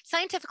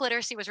scientific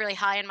literacy was really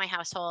high in my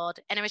household,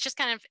 and it was just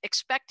kind of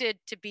expected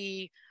to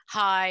be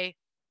high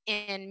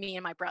in me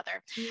and my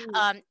brother.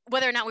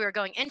 Whether or not we were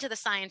going into the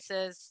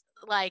sciences,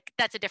 like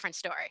that's a different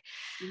story.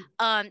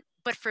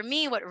 But for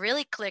me, what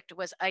really clicked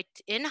was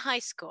in high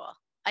school,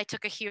 I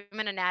took a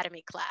human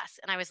anatomy class,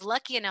 and I was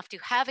lucky enough to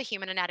have a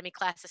human anatomy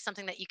class as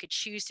something that you could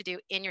choose to do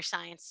in your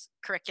science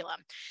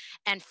curriculum.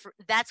 And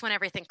that's when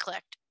everything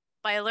clicked.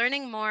 By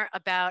learning more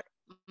about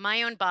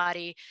my own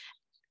body,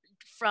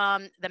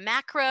 from the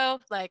macro,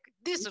 like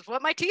this is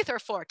what my teeth are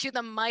for, to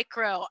the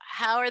micro,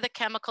 how are the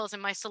chemicals in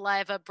my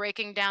saliva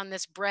breaking down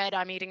this bread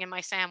I'm eating in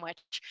my sandwich?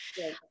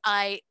 Yeah.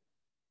 I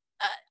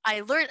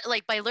learned,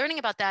 like by learning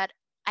about that,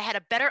 I had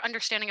a better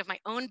understanding of my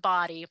own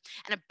body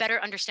and a better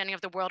understanding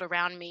of the world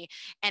around me.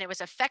 And it was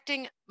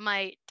affecting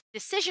my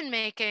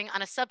decision-making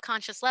on a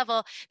subconscious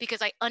level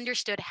because I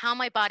understood how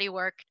my body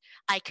worked.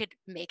 I could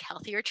make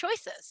healthier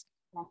choices.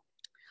 Yeah.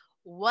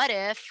 What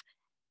if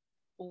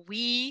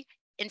we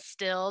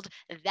instilled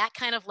that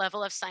kind of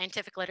level of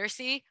scientific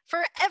literacy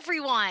for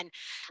everyone.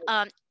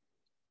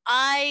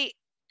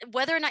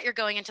 Whether or not you're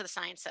going into the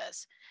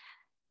sciences,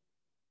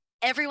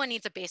 everyone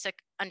needs a basic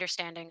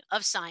understanding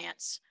of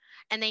science,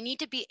 and they need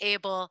to be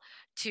able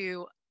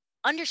to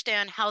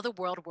understand how the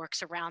world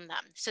works around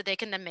them so they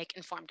can then make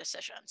informed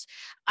decisions.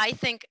 I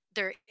think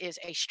there is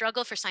a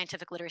struggle for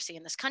scientific literacy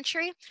in this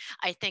country.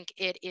 I think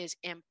it is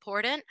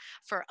important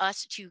for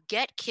us to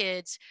get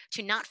kids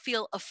to not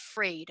feel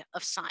afraid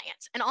of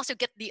science, and also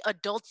get the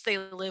adults they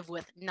live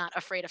with not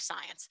afraid of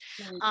science.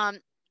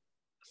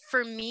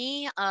 For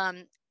me,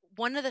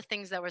 one of the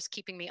things that was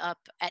keeping me up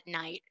at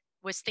night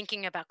was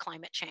thinking about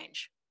climate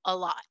change a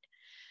lot.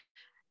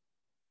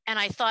 And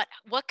I thought,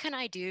 what can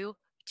I do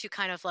to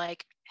kind of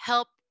like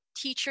help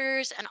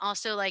teachers and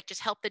also like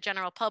just help the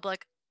general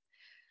public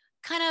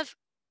kind of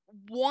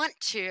want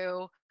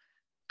to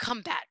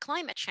combat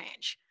climate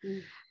change?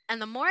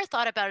 And the more I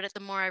thought about it, the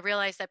more I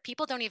realized that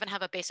people don't even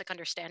have a basic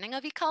understanding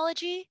of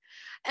ecology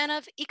and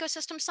of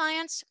ecosystem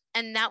science.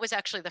 And that was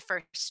actually the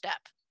first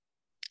step.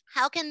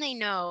 How can they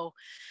know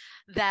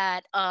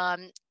that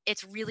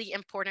it's really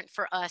important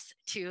for us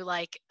to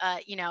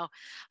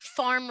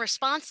farm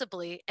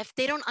responsibly if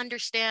they don't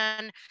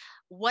understand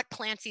what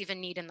plants even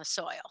need in the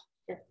soil?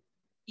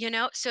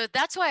 So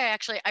that's why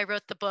I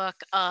wrote the book,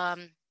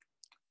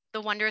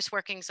 The Wondrous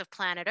Workings of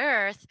Planet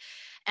Earth.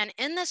 And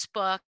in this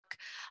book,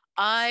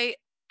 I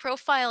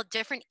profile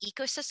different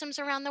ecosystems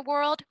around the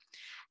world,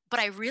 but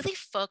I really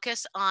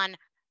focus on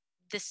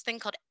this thing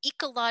called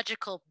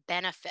ecological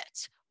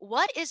benefits.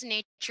 What is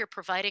nature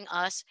providing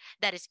us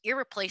that is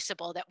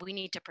irreplaceable that we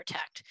need to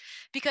protect?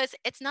 Because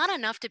it's not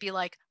enough to be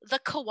like, the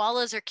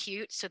koalas are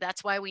cute, so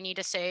that's why we need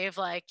to save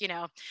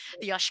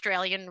the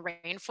Australian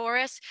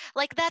rainforest.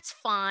 Like, that's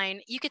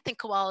fine. You could think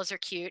koalas are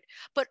cute,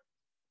 but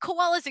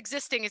koalas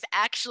existing is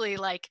actually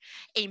like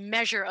a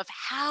measure of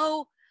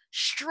how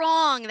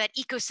strong that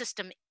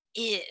ecosystem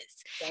is.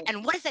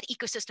 And what is that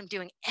ecosystem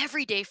doing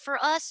every day for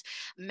us,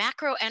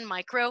 macro and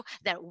micro,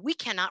 that we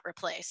cannot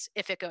replace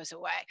if it goes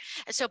away?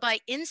 And so by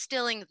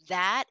instilling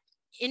that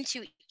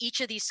into each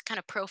of these kind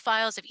of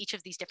profiles of each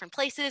of these different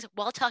places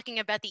while talking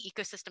about the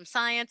ecosystem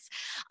science,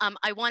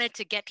 I wanted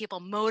to get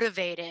people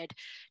motivated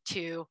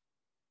to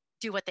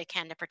do what they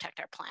can to protect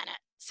our planet.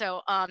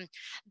 So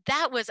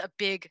that was a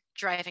big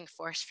driving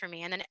force for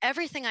me. And then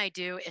everything I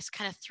do is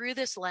kind of through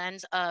this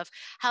lens of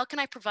how can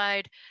I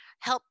provide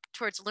help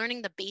towards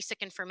learning the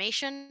basic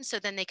information so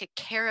then they could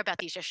care about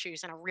these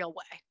issues in a real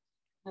way.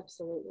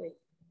 Absolutely.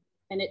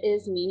 And it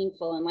is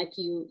meaningful. And like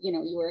you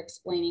were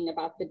explaining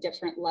about the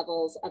different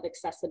levels of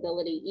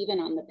accessibility, even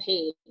on the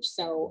page.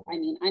 So, I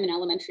mean, I'm an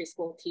elementary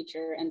school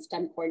teacher and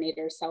STEM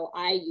coordinator. So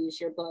I use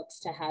your books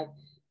to have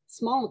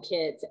small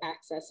kids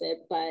access it,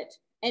 but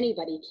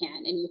anybody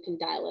can, and you can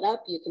dial it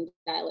up, you can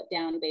dial it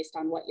down based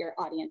on what your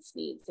audience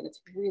needs. And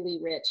it's really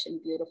rich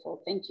and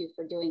beautiful. Thank you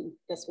for doing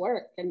this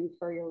work and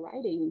for your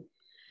writing.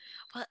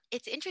 Well,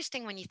 it's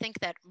interesting when you think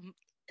that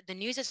the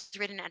news is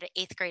written at an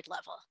 8th grade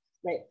level.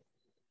 Right.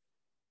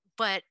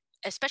 But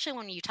especially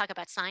when you talk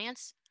about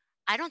science,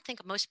 I don't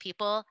think most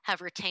people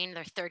have retained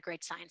their 3rd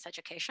grade science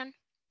education.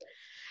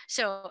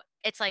 So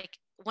it's like,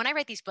 when I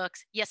write these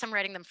books, yes, I'm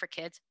writing them for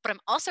kids, but I'm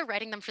also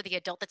writing them for the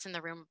adult that's in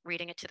the room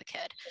reading it to the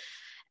kid.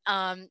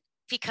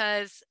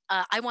 Because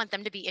I want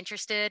them to be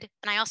interested,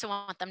 and I also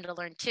want them to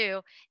learn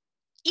too,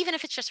 even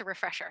if it's just a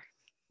refresher.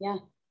 Yeah,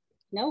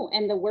 no,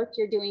 and the work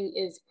you're doing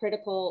is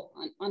critical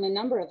on a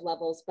number of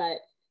levels, but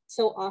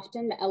so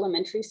often the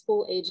elementary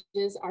school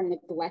ages are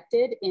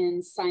neglected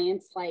in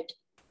science-like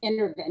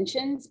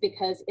interventions,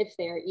 because if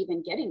they're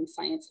even getting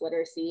science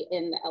literacy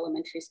in the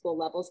elementary school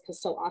levels,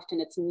 because so often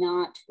it's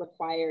not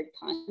required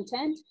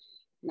content.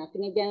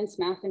 Nothing against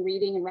math and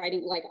reading and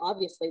writing, like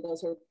obviously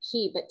those are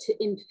key, but to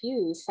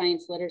infuse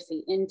science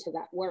literacy into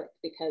that work,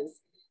 because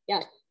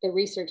the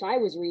research I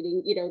was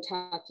reading,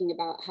 talking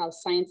about how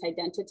science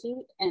identity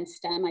and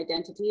STEM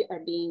identity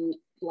are being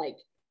like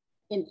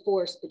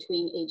enforced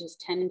between ages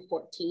 10 and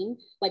 14.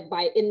 Like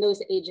in those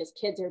ages,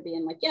 kids are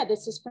being like, yeah,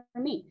 this is for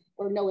me,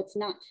 or no, it's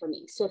not for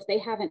me. So if they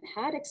haven't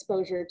had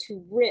exposure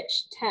to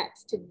rich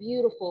text, to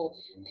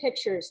beautiful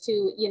pictures,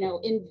 to,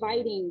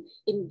 inviting,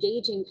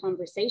 engaging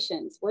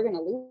conversations, we're going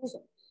to lose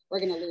them. We're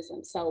going to lose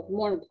them. So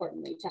more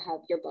importantly, to have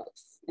your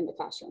books in the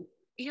classroom.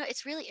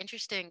 It's really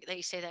interesting that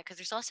you say that, because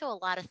there's also a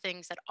lot of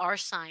things that are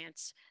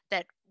science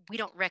that we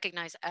don't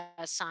recognize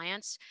as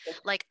science.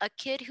 Like a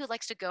kid who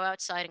likes to go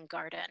outside and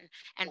garden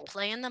and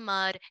play in the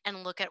mud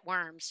and look at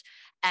worms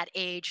at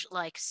age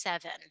like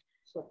 7.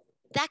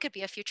 That could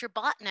be a future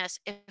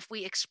botanist if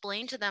we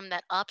explain to them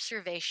that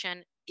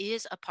observation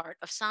is a part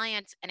of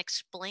science and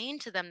explain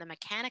to them the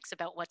mechanics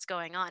about what's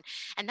going on.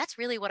 And that's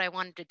really what I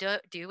wanted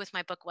to do with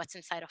my book, What's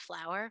Inside a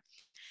Flower.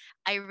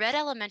 I read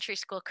elementary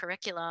school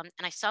curriculum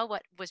and I saw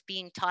what was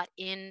being taught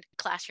in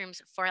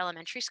classrooms for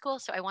elementary school.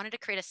 So I wanted to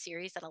create a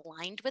series that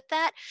aligned with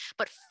that,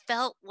 but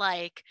felt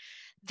like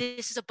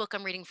this is a book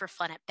I'm reading for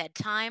fun at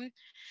bedtime.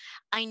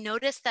 I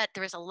noticed that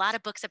there was a lot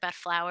of books about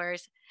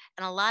flowers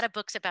and a lot of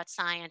books about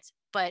science,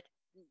 but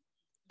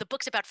the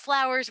books about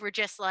flowers were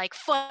just like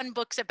fun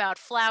books about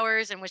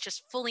flowers and was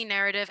just fully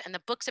narrative. And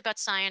the books about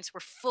science were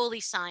fully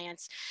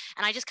science.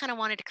 And I just kind of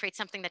wanted to create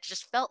something that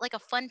just felt like a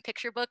fun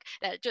picture book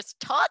that just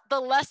taught the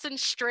lesson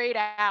straight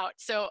out.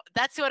 So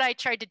that's what I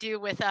tried to do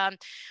with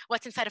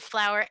What's Inside a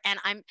Flower. And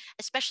I'm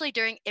especially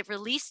during it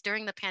released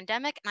during the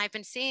pandemic. And I've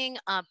been seeing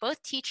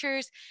both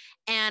teachers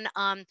and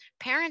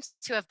parents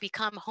who have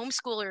become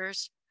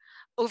homeschoolers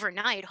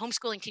overnight,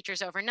 homeschooling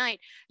teachers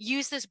overnight,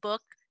 use this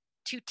book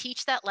to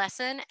teach that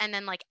lesson and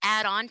then like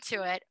add on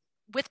to it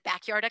with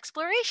backyard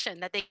exploration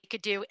that they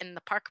could do in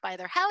the park by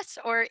their house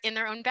or in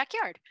their own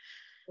backyard.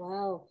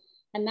 Wow.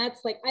 And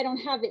that's like, I don't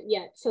have it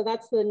yet. So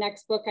that's the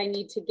next book I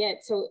need to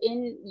get. So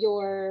in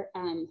your,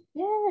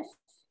 yes,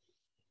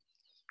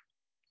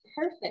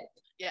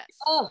 perfect. Yes.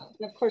 Oh,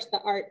 and of course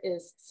the art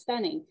is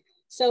stunning.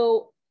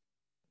 So,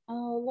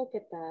 oh, look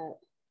at that.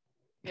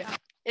 Yeah,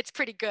 it's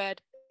pretty good.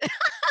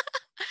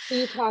 So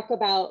you talk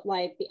about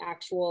like the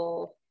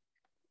actual,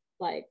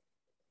 like,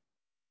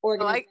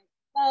 organism.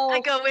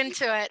 I go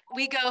into it.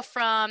 We go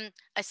from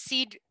a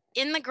seed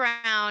in the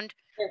ground.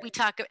 We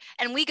talk,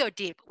 and we go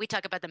deep. We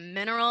talk about the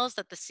minerals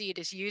that the seed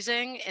is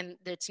using in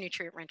its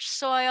nutrient-rich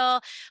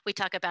soil. We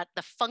talk about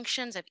the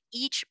functions of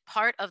each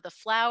part of the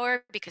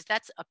flower, because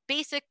that's a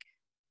basic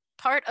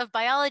part of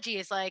biology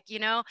is like, you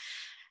know,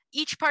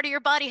 each part of your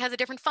body has a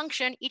different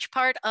function. Each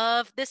part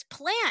of this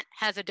plant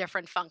has a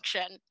different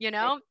function, you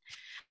know?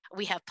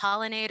 We have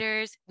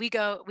pollinators. We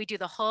do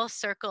the whole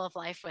circle of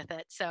life with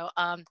it. So,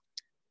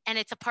 and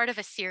it's a part of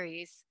a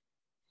series.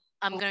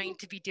 I'm going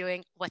to be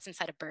doing What's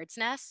Inside a Bird's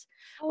Nest,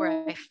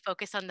 where I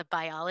focus on the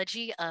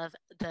biology of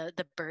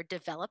the bird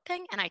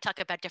developing, and I talk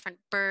about different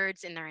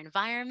birds in their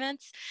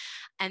environments.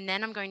 And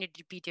then I'm going to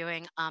be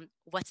doing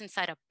What's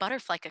Inside a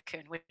Butterfly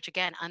Cocoon, which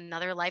again,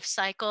 another life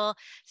cycle,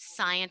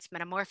 science,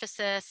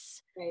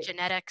 metamorphosis,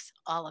 genetics,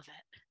 all of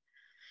it.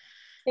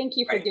 Thank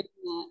you for doing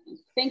that.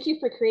 Thank you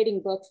for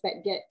creating books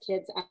that get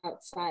kids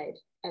outside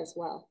as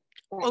well.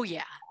 Oh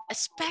yeah,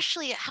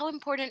 especially how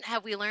important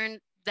have we learned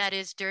that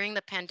is during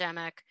the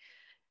pandemic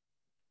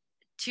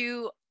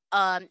to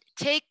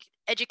take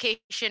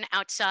education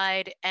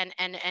outside and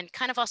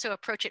kind of also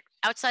approach it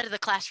outside of the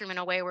classroom in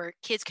a way where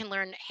kids can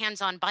learn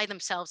hands-on by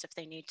themselves if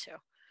they need to.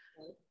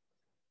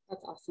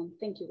 That's awesome.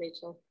 Thank you,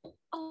 Rachel.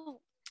 Oh,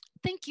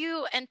 thank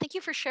you. And thank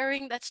you for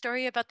sharing that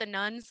story about the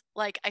nuns.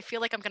 Like, I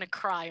feel like I'm going to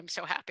cry. I'm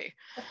so happy.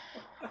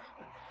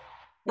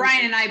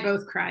 Brian and I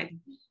both cried.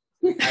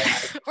 We're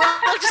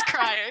all just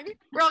crying.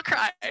 We're all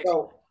crying.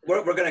 So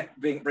we're going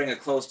to bring a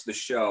close to the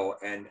show,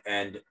 and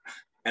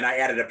I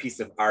added a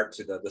piece of art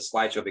to the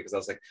slideshow because I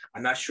was like,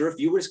 I'm not sure if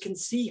viewers can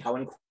see how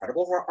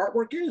incredible our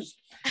artwork is.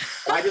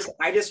 But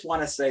I just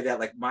want to say that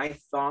like my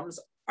thumbs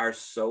are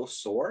so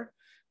sore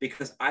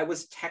because I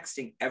was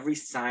texting every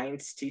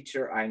science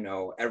teacher I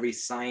know, every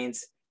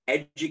science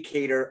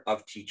educator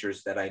of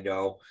teachers that I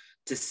know,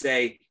 to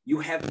say, you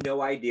have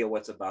no idea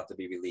what's about to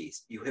be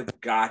released. You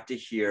have got to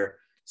hear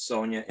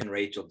Sonia and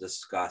Rachel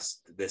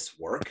discuss this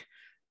work.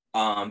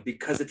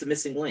 Because it's a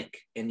missing link.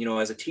 And, you know,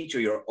 as a teacher,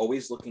 you're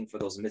always looking for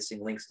those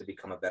missing links to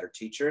become a better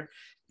teacher.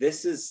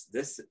 This was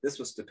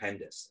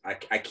stupendous.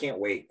 I can't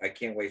wait. I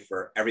can't wait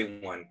for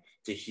everyone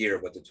to hear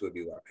what the two of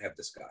you have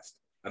discussed.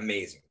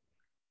 Amazing.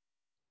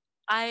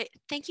 I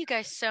thank you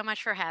guys so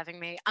much for having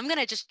me. I'm going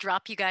to just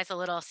drop you guys a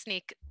little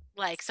sneak,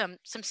 like some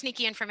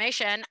sneaky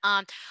information.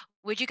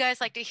 Would you guys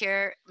like to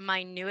hear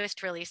my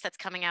newest release that's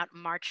coming out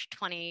March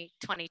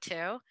 2022?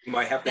 You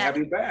might have to have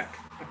you back.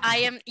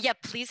 Yeah,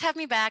 please have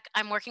me back.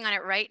 I'm working on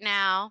it right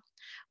now.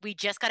 We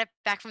just got it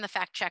back from the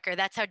fact checker.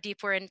 That's how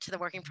deep we're into the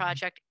working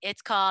project.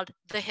 It's called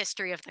The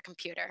History of the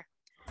Computer.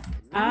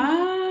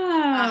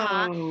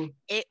 Oh.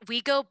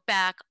 We go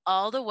back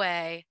all the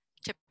way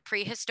to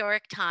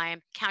prehistoric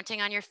time,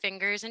 counting on your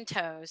fingers and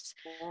toes,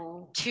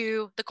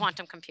 to the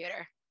quantum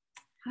computer.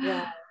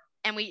 Yeah.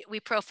 And we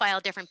profile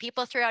different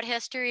people throughout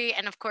history.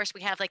 And of course,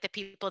 we have like the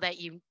people that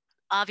you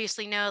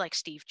obviously know, like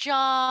Steve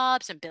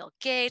Jobs and Bill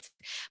Gates,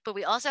 but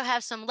we also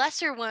have some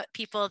lesser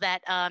people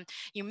that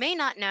you may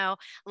not know,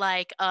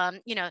 like,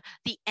 you know,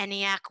 the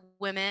ENIAC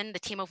women, the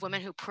team of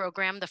women who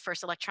programmed the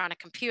first electronic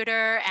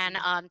computer. And,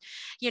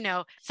 you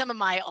know, some of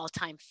my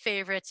all-time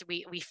favorites,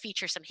 we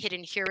feature some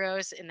hidden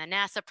heroes in the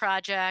NASA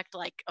project,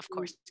 like, of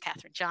course,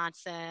 Katherine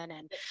Johnson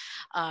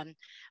and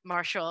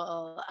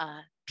Marshall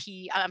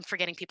I'm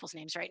forgetting people's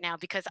names right now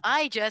because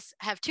I just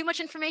have too much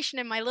information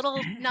in my little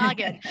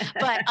noggin.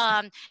 But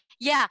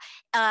yeah,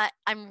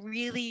 I'm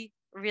really,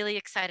 really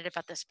excited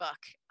about this book.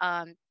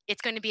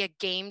 It's going to be a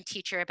game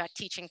teacher about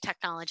teaching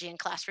technology in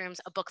classrooms.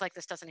 A book like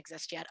this doesn't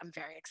exist yet. I'm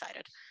very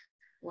excited.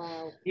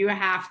 Wow. You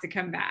have to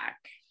come back.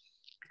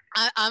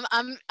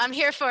 I'm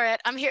here for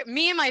it. I'm here.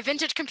 Me and my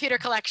vintage computer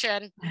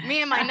collection,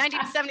 me and my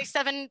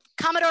 1977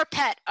 Commodore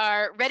PET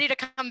are ready to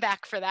come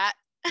back for that.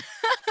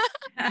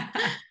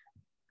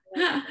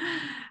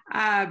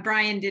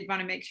 Brian did want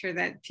to make sure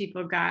that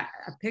people got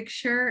a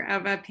picture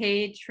of a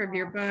page from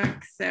your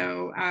book.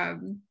 So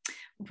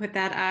put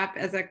that up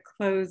as a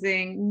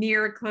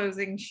near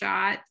closing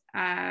shot.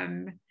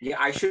 Yeah,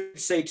 I should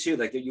say too,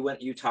 like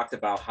you talked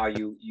about how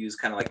you use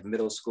kind of like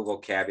middle school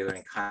vocabulary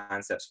and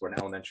concepts for an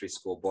elementary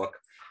school book.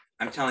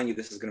 I'm telling you,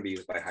 this is going to be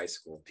used by high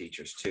school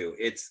teachers too.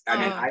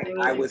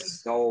 I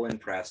was so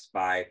impressed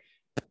by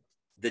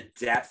the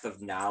depth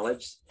of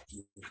knowledge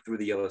through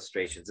the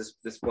illustrations.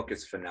 This book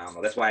is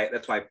phenomenal. That's why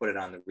I put it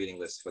on the reading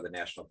list for the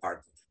National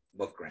Park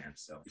Book Grant.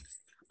 So.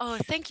 Oh,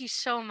 thank you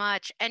so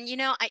much. And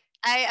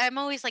I'm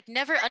always like,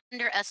 never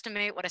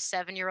underestimate what a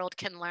 7-year-old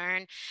can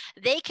learn.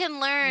 They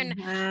can learn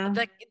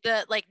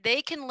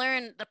they can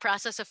learn the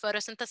process of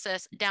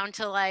photosynthesis down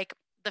to like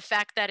the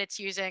fact that it's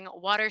using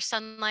water,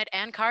 sunlight,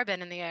 and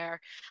carbon in the air.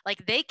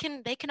 Like they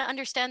can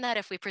understand that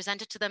if we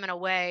present it to them in a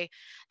way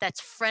that's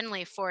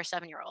friendly for a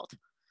 7-year-old.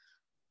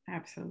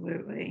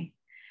 Absolutely.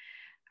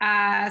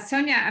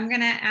 Sonia, I'm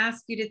going to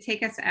ask you to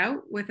take us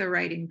out with a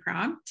writing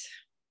prompt.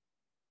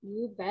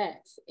 You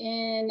bet.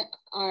 In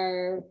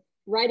our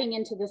writing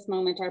into this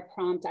moment, our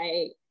prompt,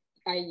 I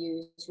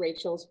use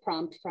Rachel's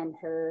prompt from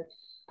her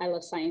I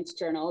Love Science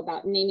journal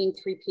about naming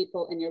 3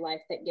 people in your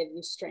life that give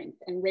you strength.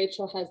 And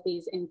Rachel has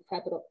these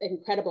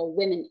incredible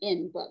women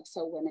in books.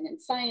 So women in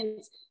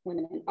science,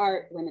 women in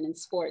art, women in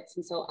sports.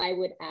 And so I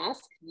would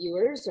ask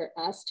viewers or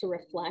us to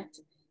reflect,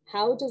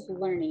 how does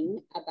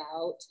learning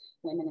about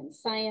women in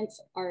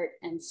science, art,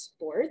 and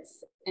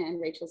sports,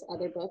 and Rachel's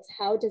other books,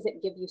 how does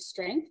it give you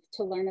strength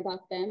to learn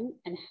about them?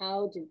 And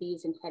how did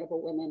these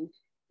incredible women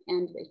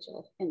and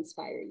Rachel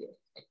inspire you?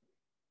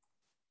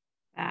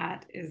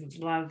 That is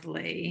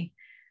lovely.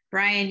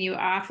 Brian, you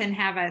often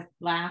have a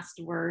last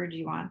word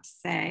you want to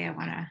say. I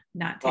want to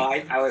not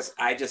take. Well,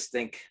 I just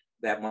think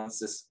that once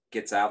this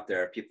gets out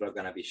there, people are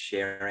going to be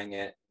sharing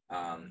it.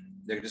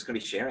 They're just going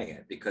to be sharing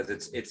it because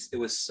it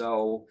was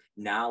so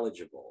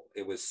knowledgeable.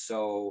 It was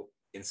so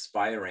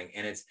inspiring,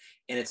 and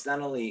it's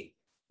not only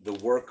the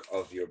work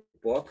of your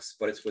books,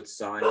 but it's what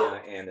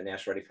Sonia and the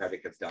National Writing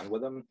Project have done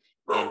with them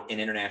in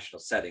international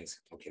settings.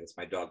 Okay, that's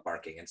my dog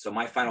barking. And so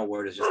my final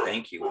word is just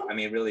thank you. I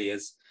mean, it really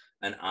is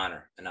an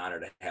honor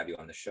to have you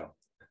on the show.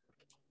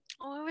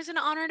 Oh, it was an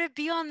honor to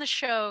be on the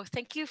show.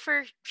 Thank you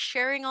for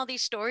sharing all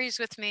these stories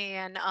with me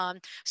and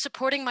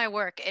supporting my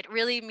work. It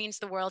really means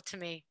the world to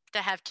me to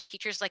have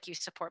teachers like you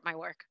support my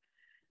work.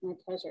 My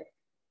pleasure.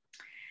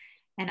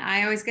 And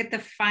I always get the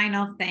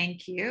final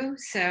thank you.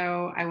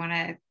 So I want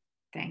to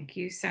thank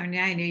you,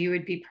 Sonia. I knew you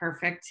would be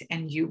perfect,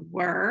 and you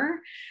were.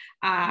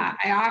 I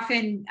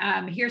often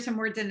hear some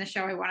words in the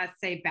show I want to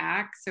say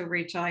back. So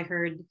Rachel, I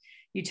heard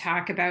you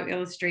talk about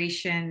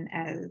illustration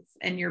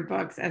in your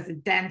books as a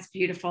dense,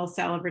 beautiful,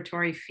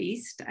 celebratory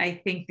feast.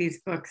 I think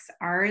these books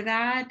are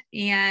that.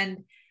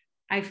 And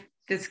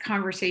this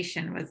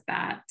conversation was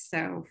that.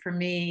 So for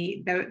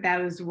me,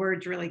 those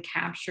words really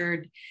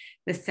captured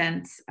the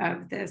sense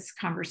of this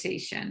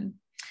conversation.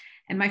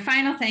 And my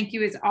final thank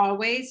you is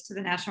always to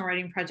the National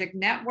Writing Project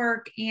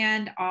Network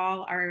and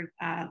all our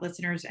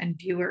listeners and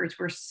viewers.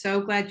 We're so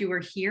glad you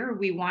were here.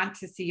 We want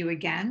to see you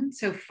again.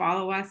 So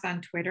follow us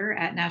on Twitter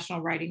at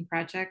National Writing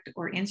Project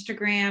or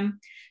Instagram.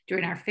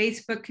 Join our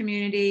Facebook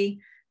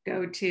community.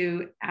 Go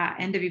to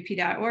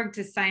nwp.org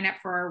to sign up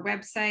for our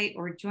website,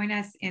 or join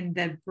us in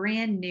the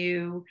brand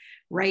new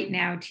Right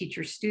Now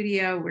Teacher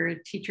Studio, where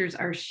teachers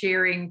are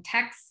sharing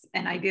texts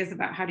and ideas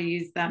about how to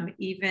use them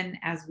even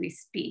as we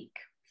speak.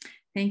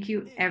 Thank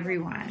you,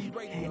 everyone,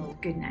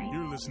 and good night.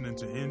 You're listening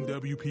to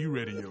NWP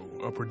Radio,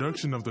 a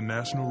production of the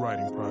National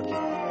Writing Project.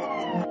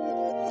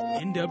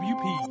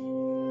 NWP.